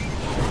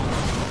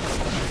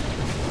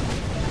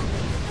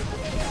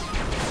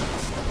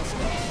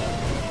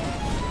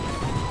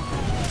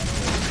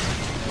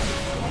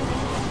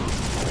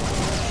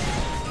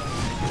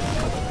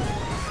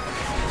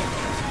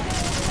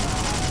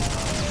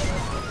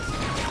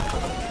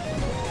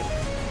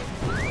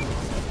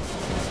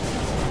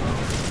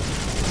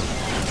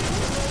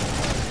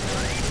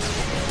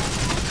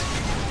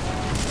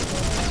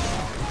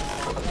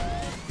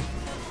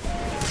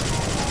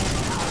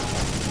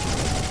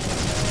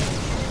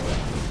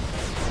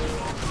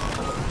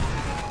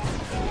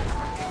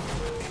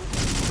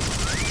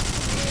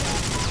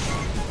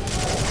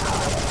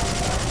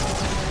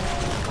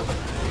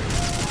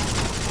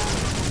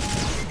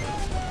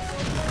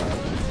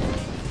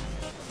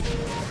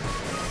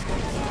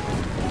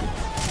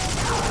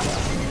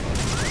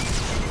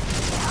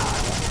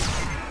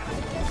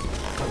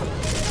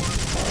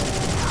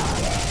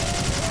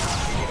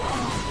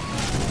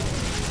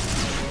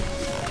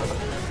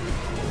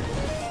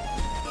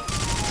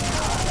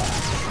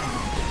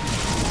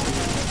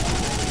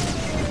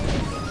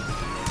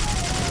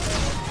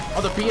 Oh,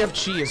 the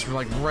BFG is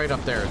like right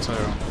up there too.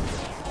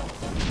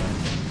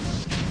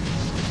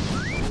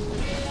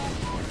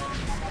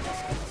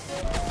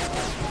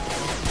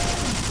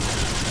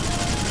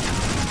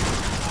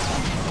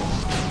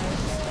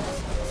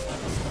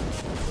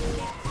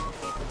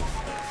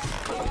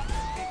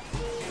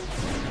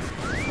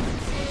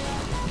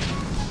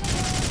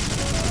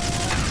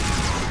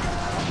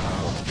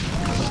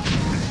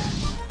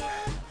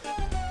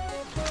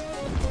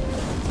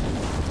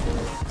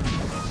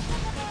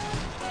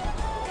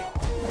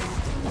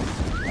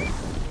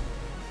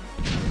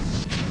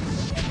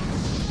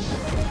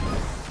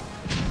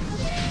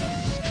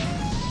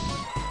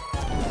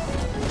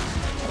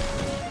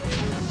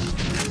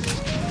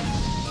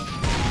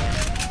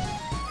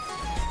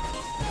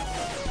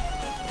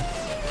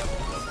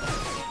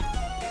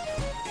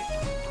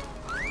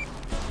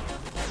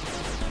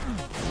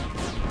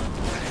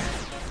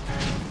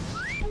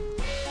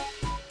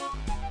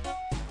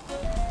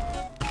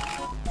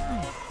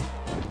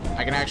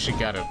 I can actually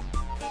get it.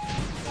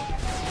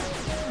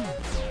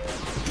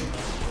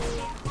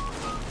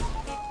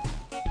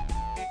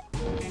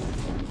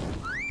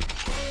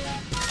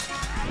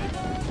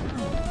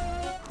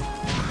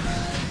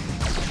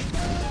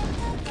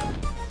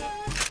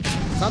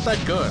 It's not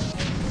that good.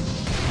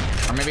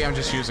 Or maybe I'm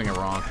just using it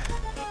wrong.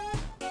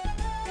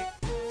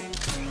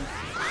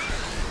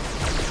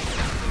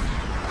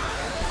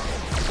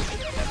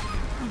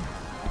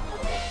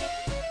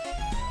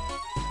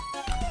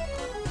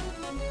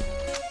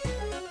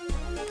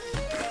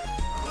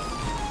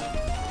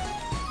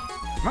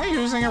 Am I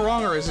using it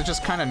wrong, or is it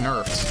just kind of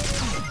nerfed?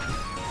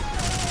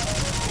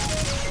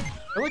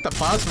 I feel like the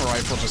plasma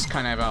rifle just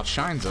kind of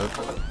outshines it.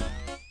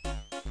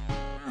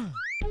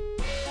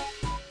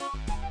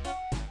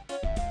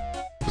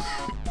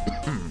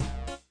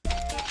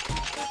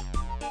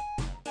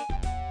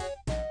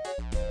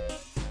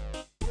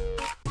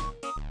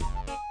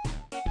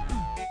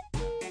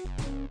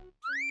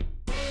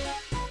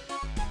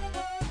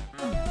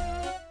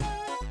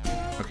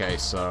 Okay,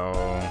 so...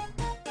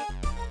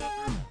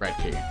 red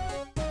key.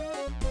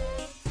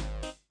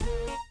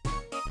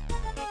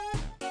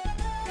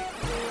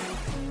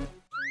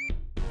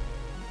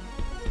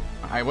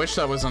 I wish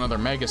that was another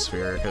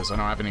Megasphere, because I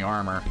don't have any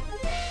armor.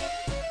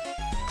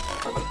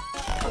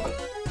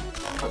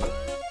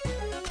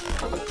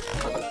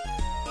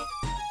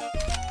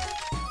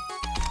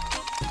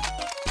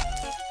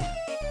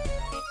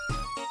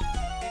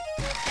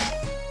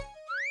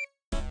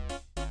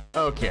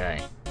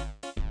 Okay.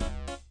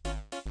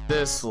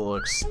 This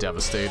looks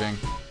devastating.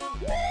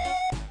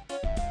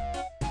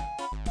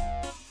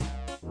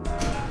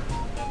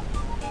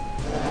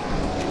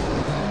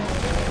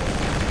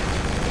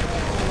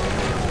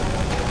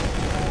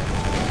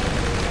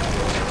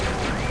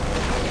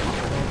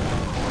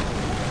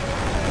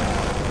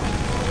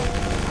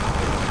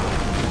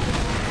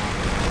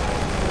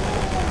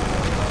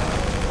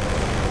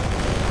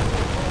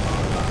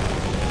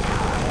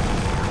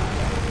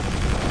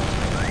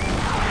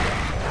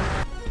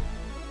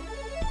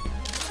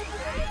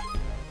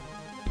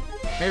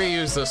 Maybe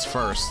use this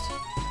first.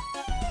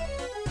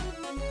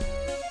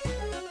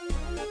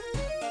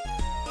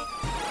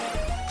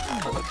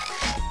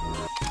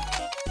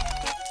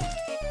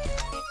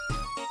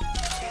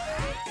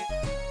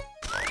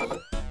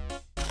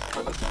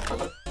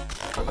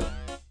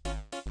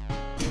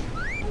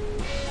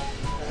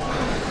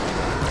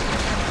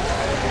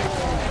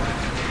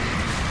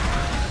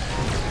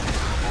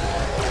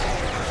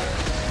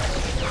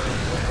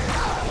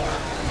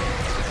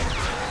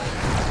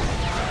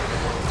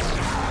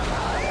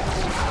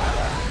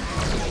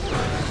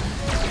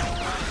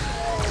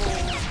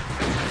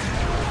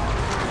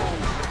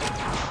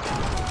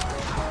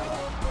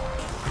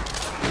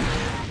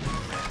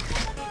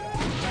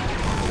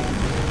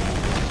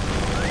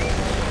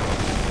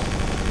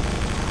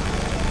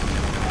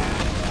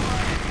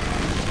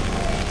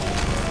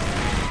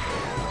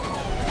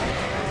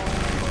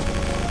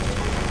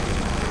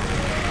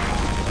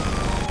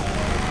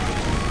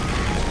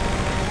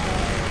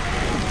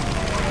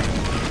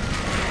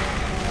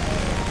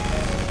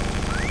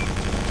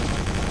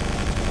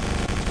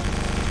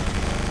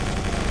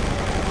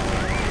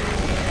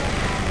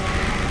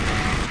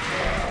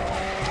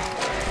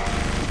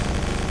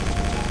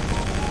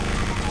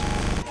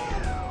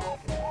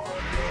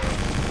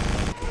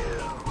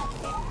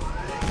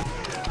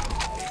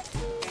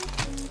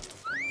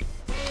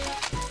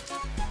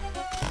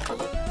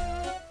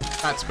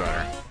 That's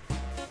better.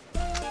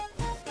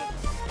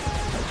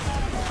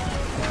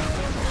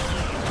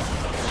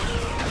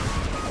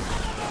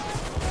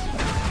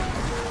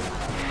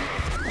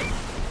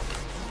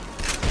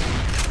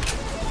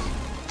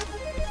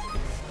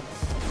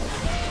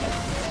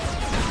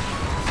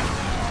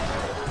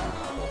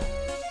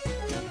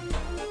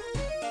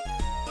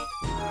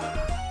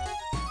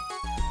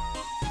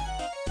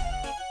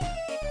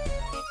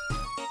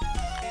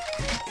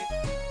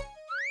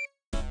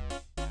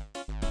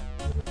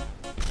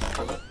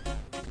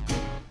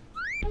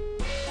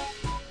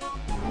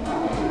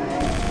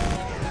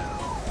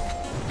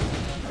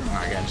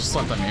 Just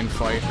let them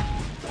infight.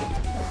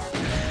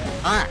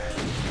 Ah!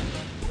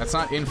 That's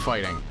not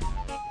infighting.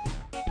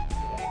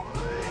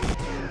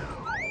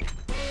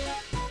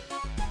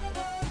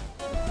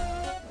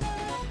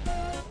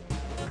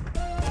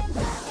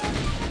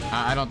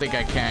 I don't think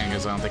I can,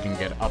 because I don't think I can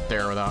get up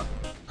there without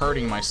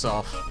hurting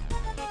myself.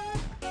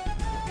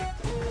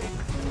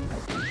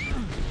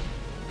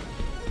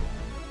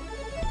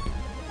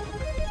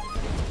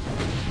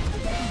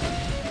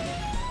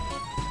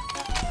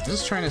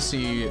 Just trying to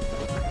see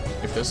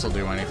if this will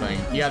do anything.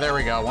 Yeah, there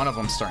we go. One of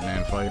them's starting to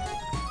infight.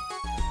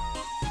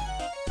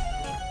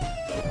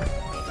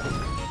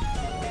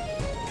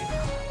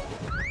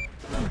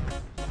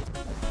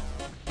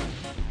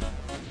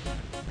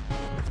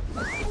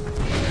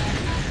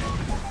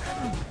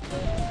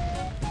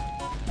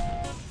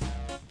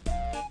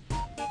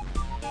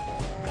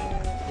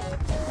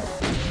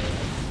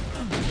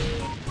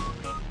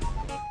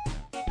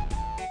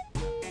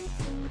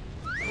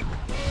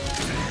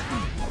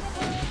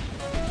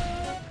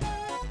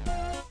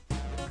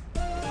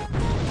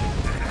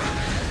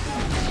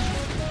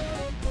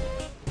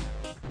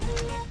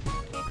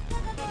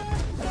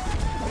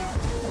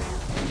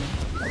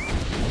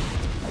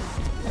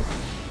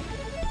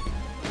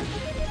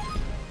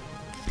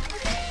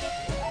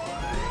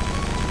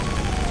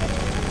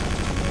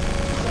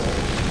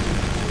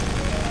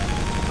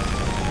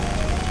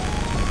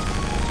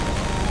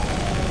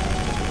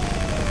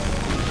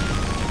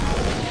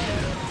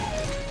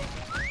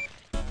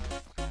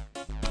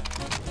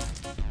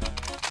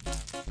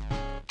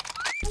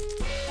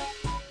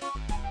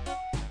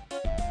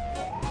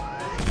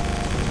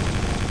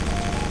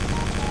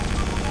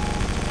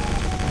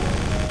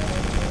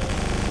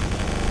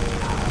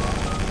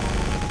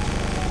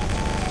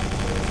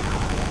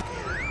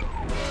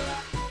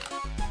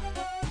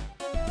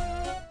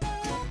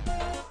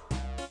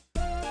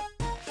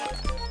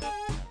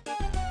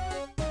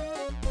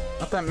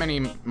 That many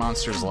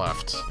monsters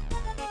left.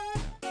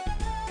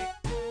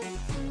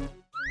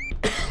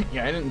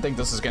 Yeah, I didn't think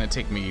this was gonna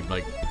take me,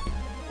 like,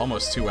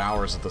 almost 2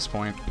 hours at this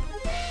point.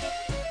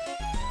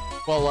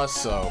 Well, less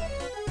so.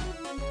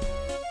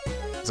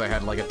 Because I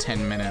had, like, a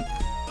 10-minute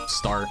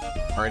start.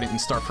 Or I didn't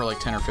start for, like,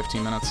 10 or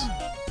 15 minutes.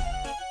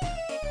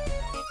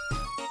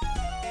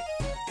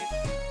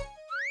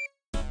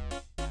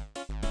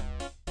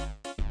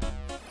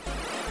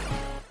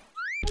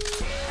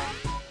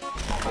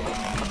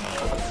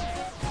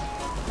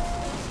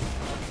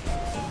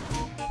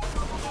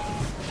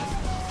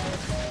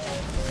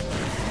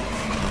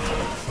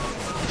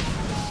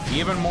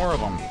 Even more of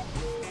them.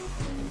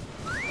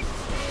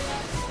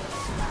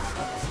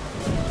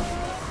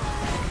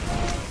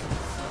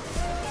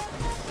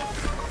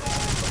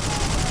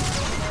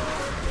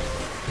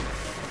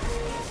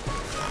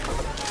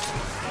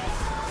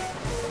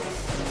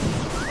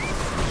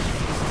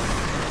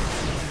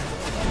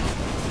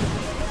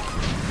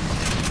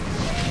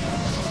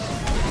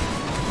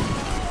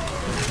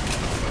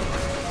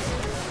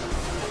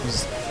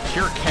 There's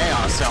pure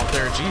chaos out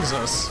there,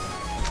 Jesus.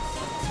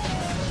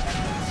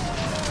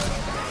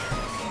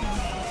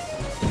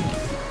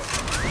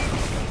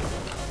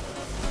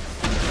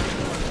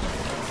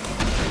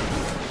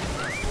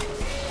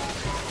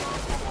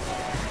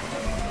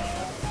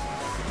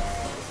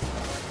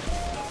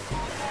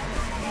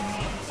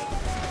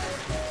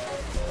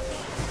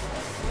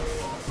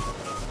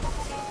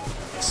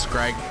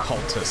 Scrag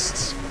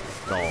cultists.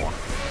 Goal.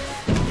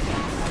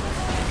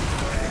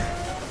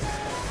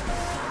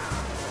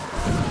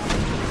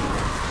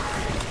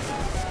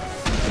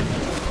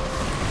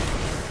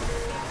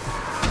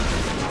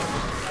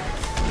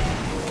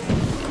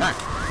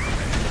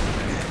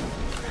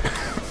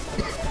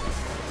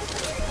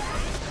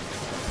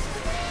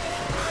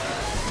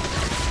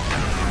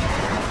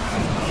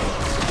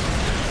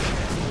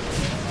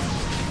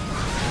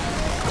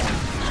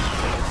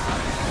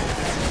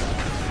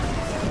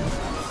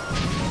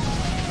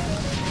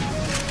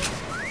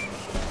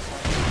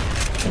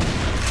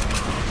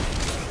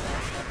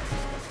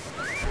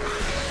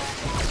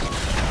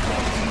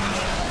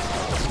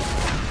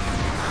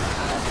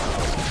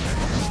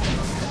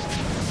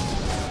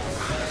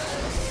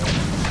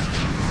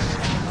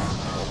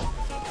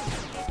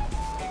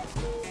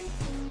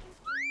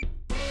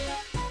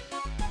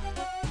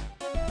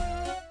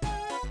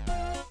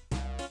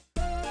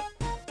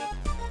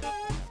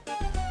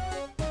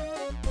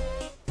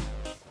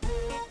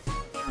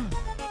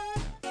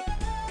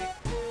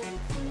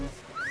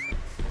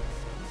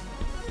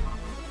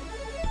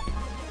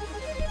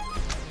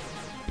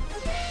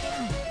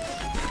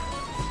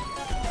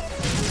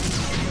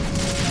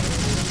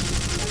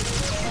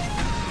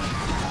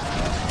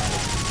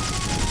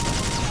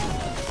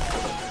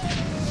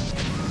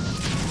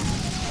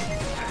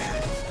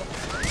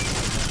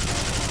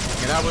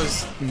 That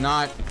was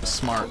not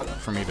smart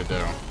for me to do.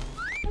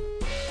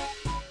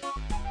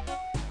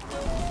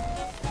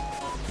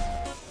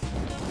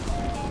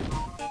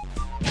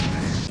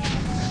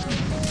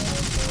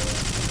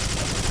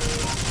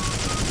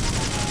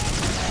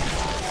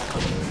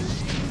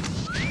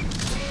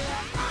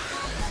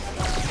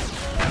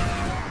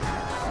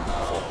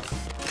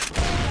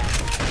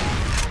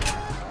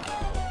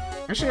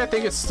 Actually, I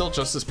think it's still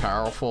just as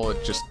powerful.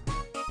 It just,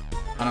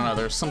 I don't know,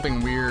 there's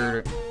something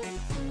weird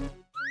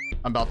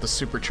about the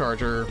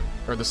supercharger,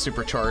 or the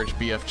supercharged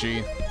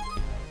BFG.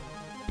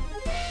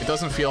 It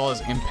doesn't feel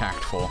as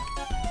impactful.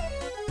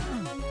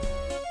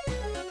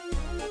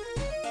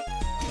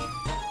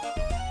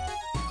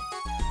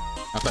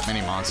 Not that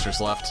many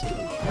monsters left.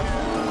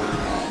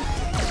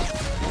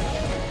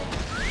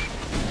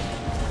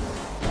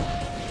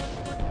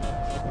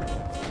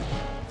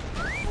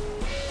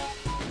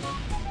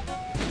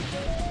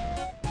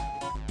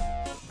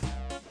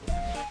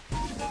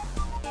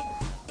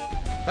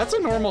 That's a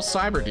normal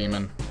cyber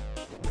demon.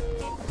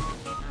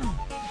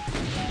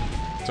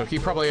 So he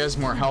probably has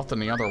more health than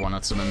the other one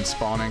that's been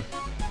spawning.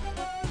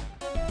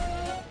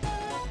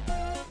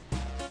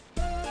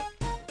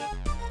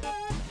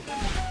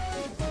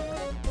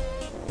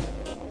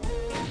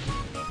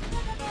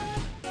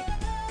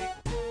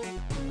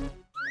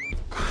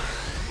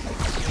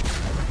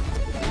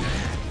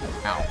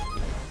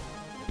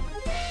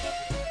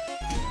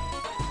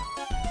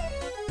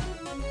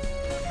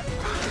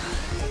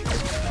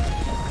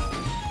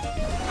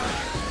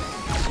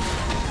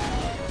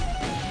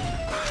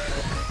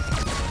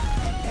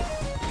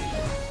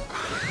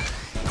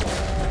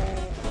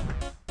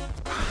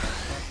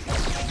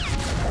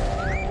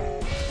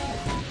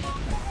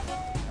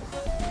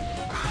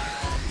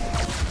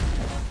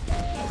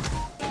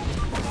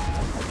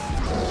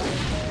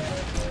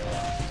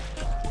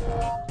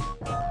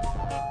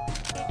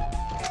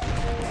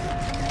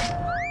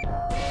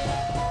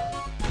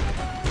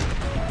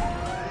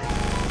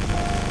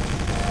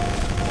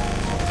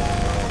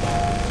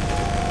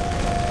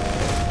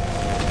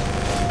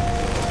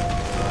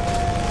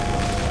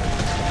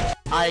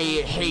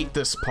 I hate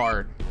this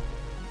part.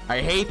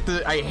 I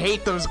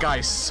hate those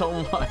guys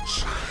so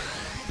much.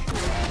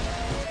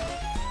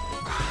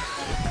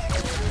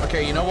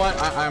 Okay, you know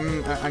what?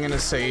 I'm gonna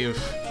save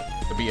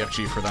the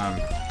BFG for them.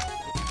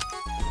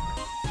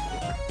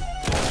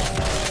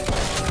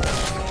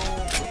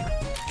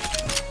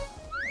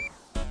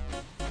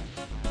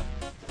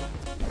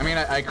 I mean,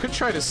 I could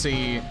try to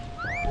see.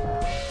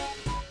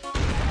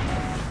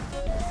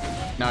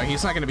 No,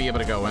 he's not gonna be able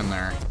to go in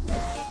there.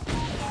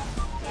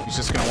 He's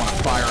just gonna want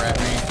to fire at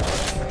me.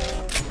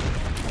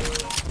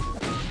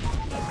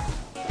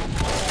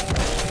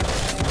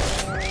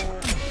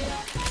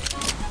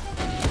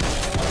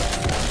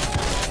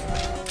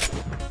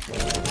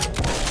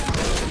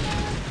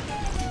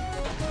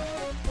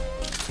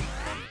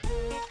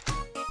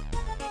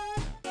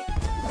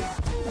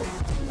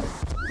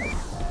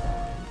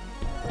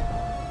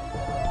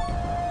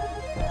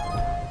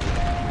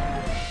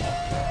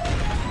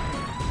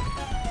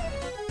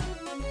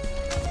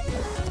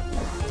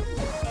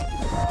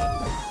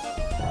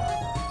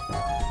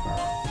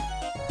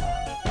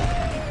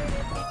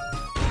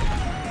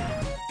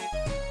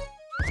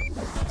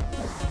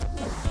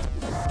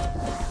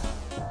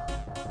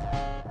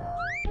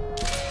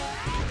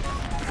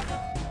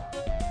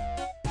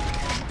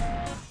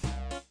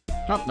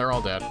 Oh, they're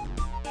all dead.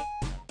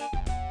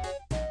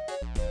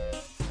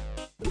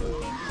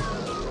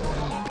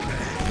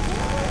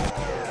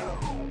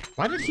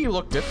 Why did he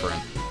look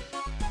different?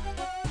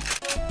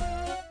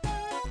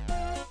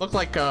 Looked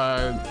like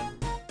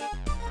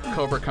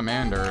Cobra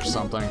Commander or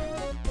something.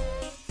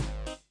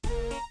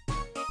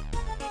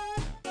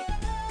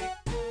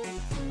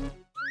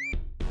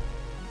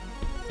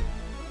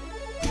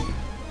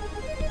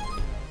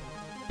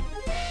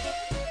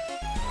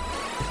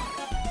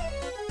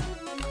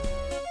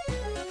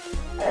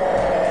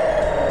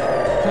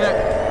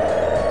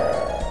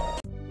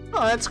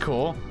 Oh, that's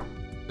cool.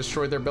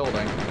 Destroyed their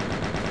building.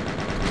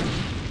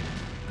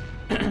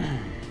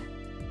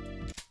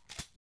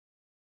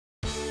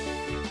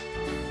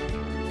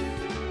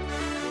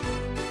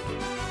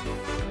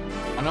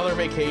 Another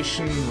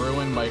vacation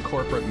ruined by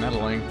corporate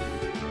meddling.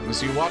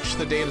 As you watch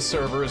the data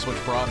servers which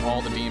brought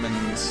all the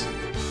demons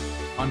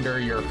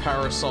under your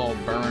parasol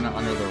burn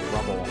under the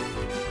rubble.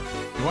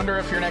 You wonder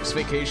if your next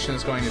vacation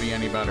is going to be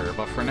any better,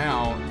 but for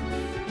now,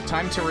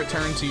 time to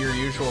return to your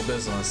usual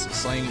business,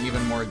 slaying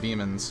even more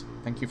demons.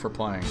 Thank you for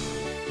playing.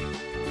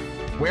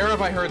 Where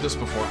have I heard this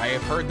before? I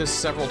have heard this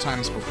several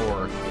times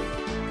before.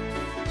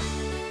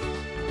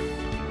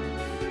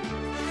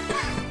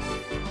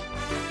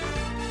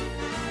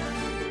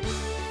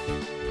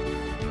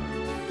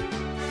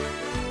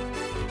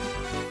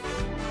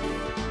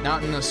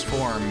 Not in this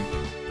form,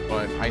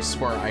 but I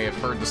swear I have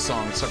heard the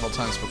song several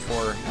times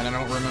before, and I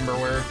don't remember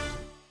where.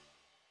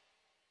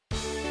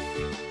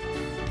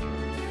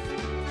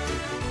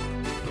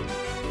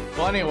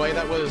 Well, anyway,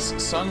 that was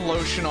Sun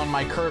Lotion on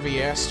my curvy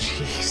ass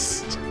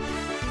cheeks.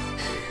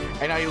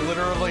 And I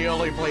literally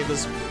only played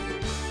this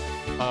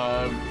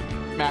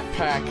map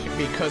pack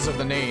because of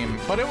the name,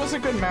 but it was a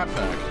good map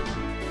pack.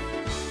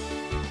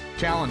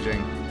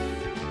 Challenging.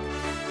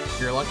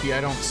 You're lucky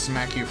I don't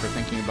smack you for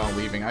thinking about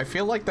leaving. I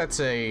feel like that's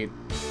a...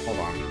 Hold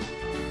on.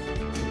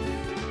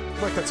 I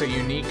feel like that's a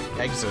unique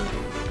exit.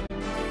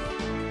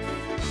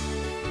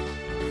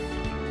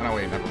 Oh, no,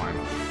 wait, never mind.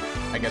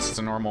 I guess it's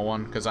a normal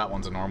one, because that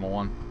one's a normal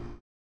one.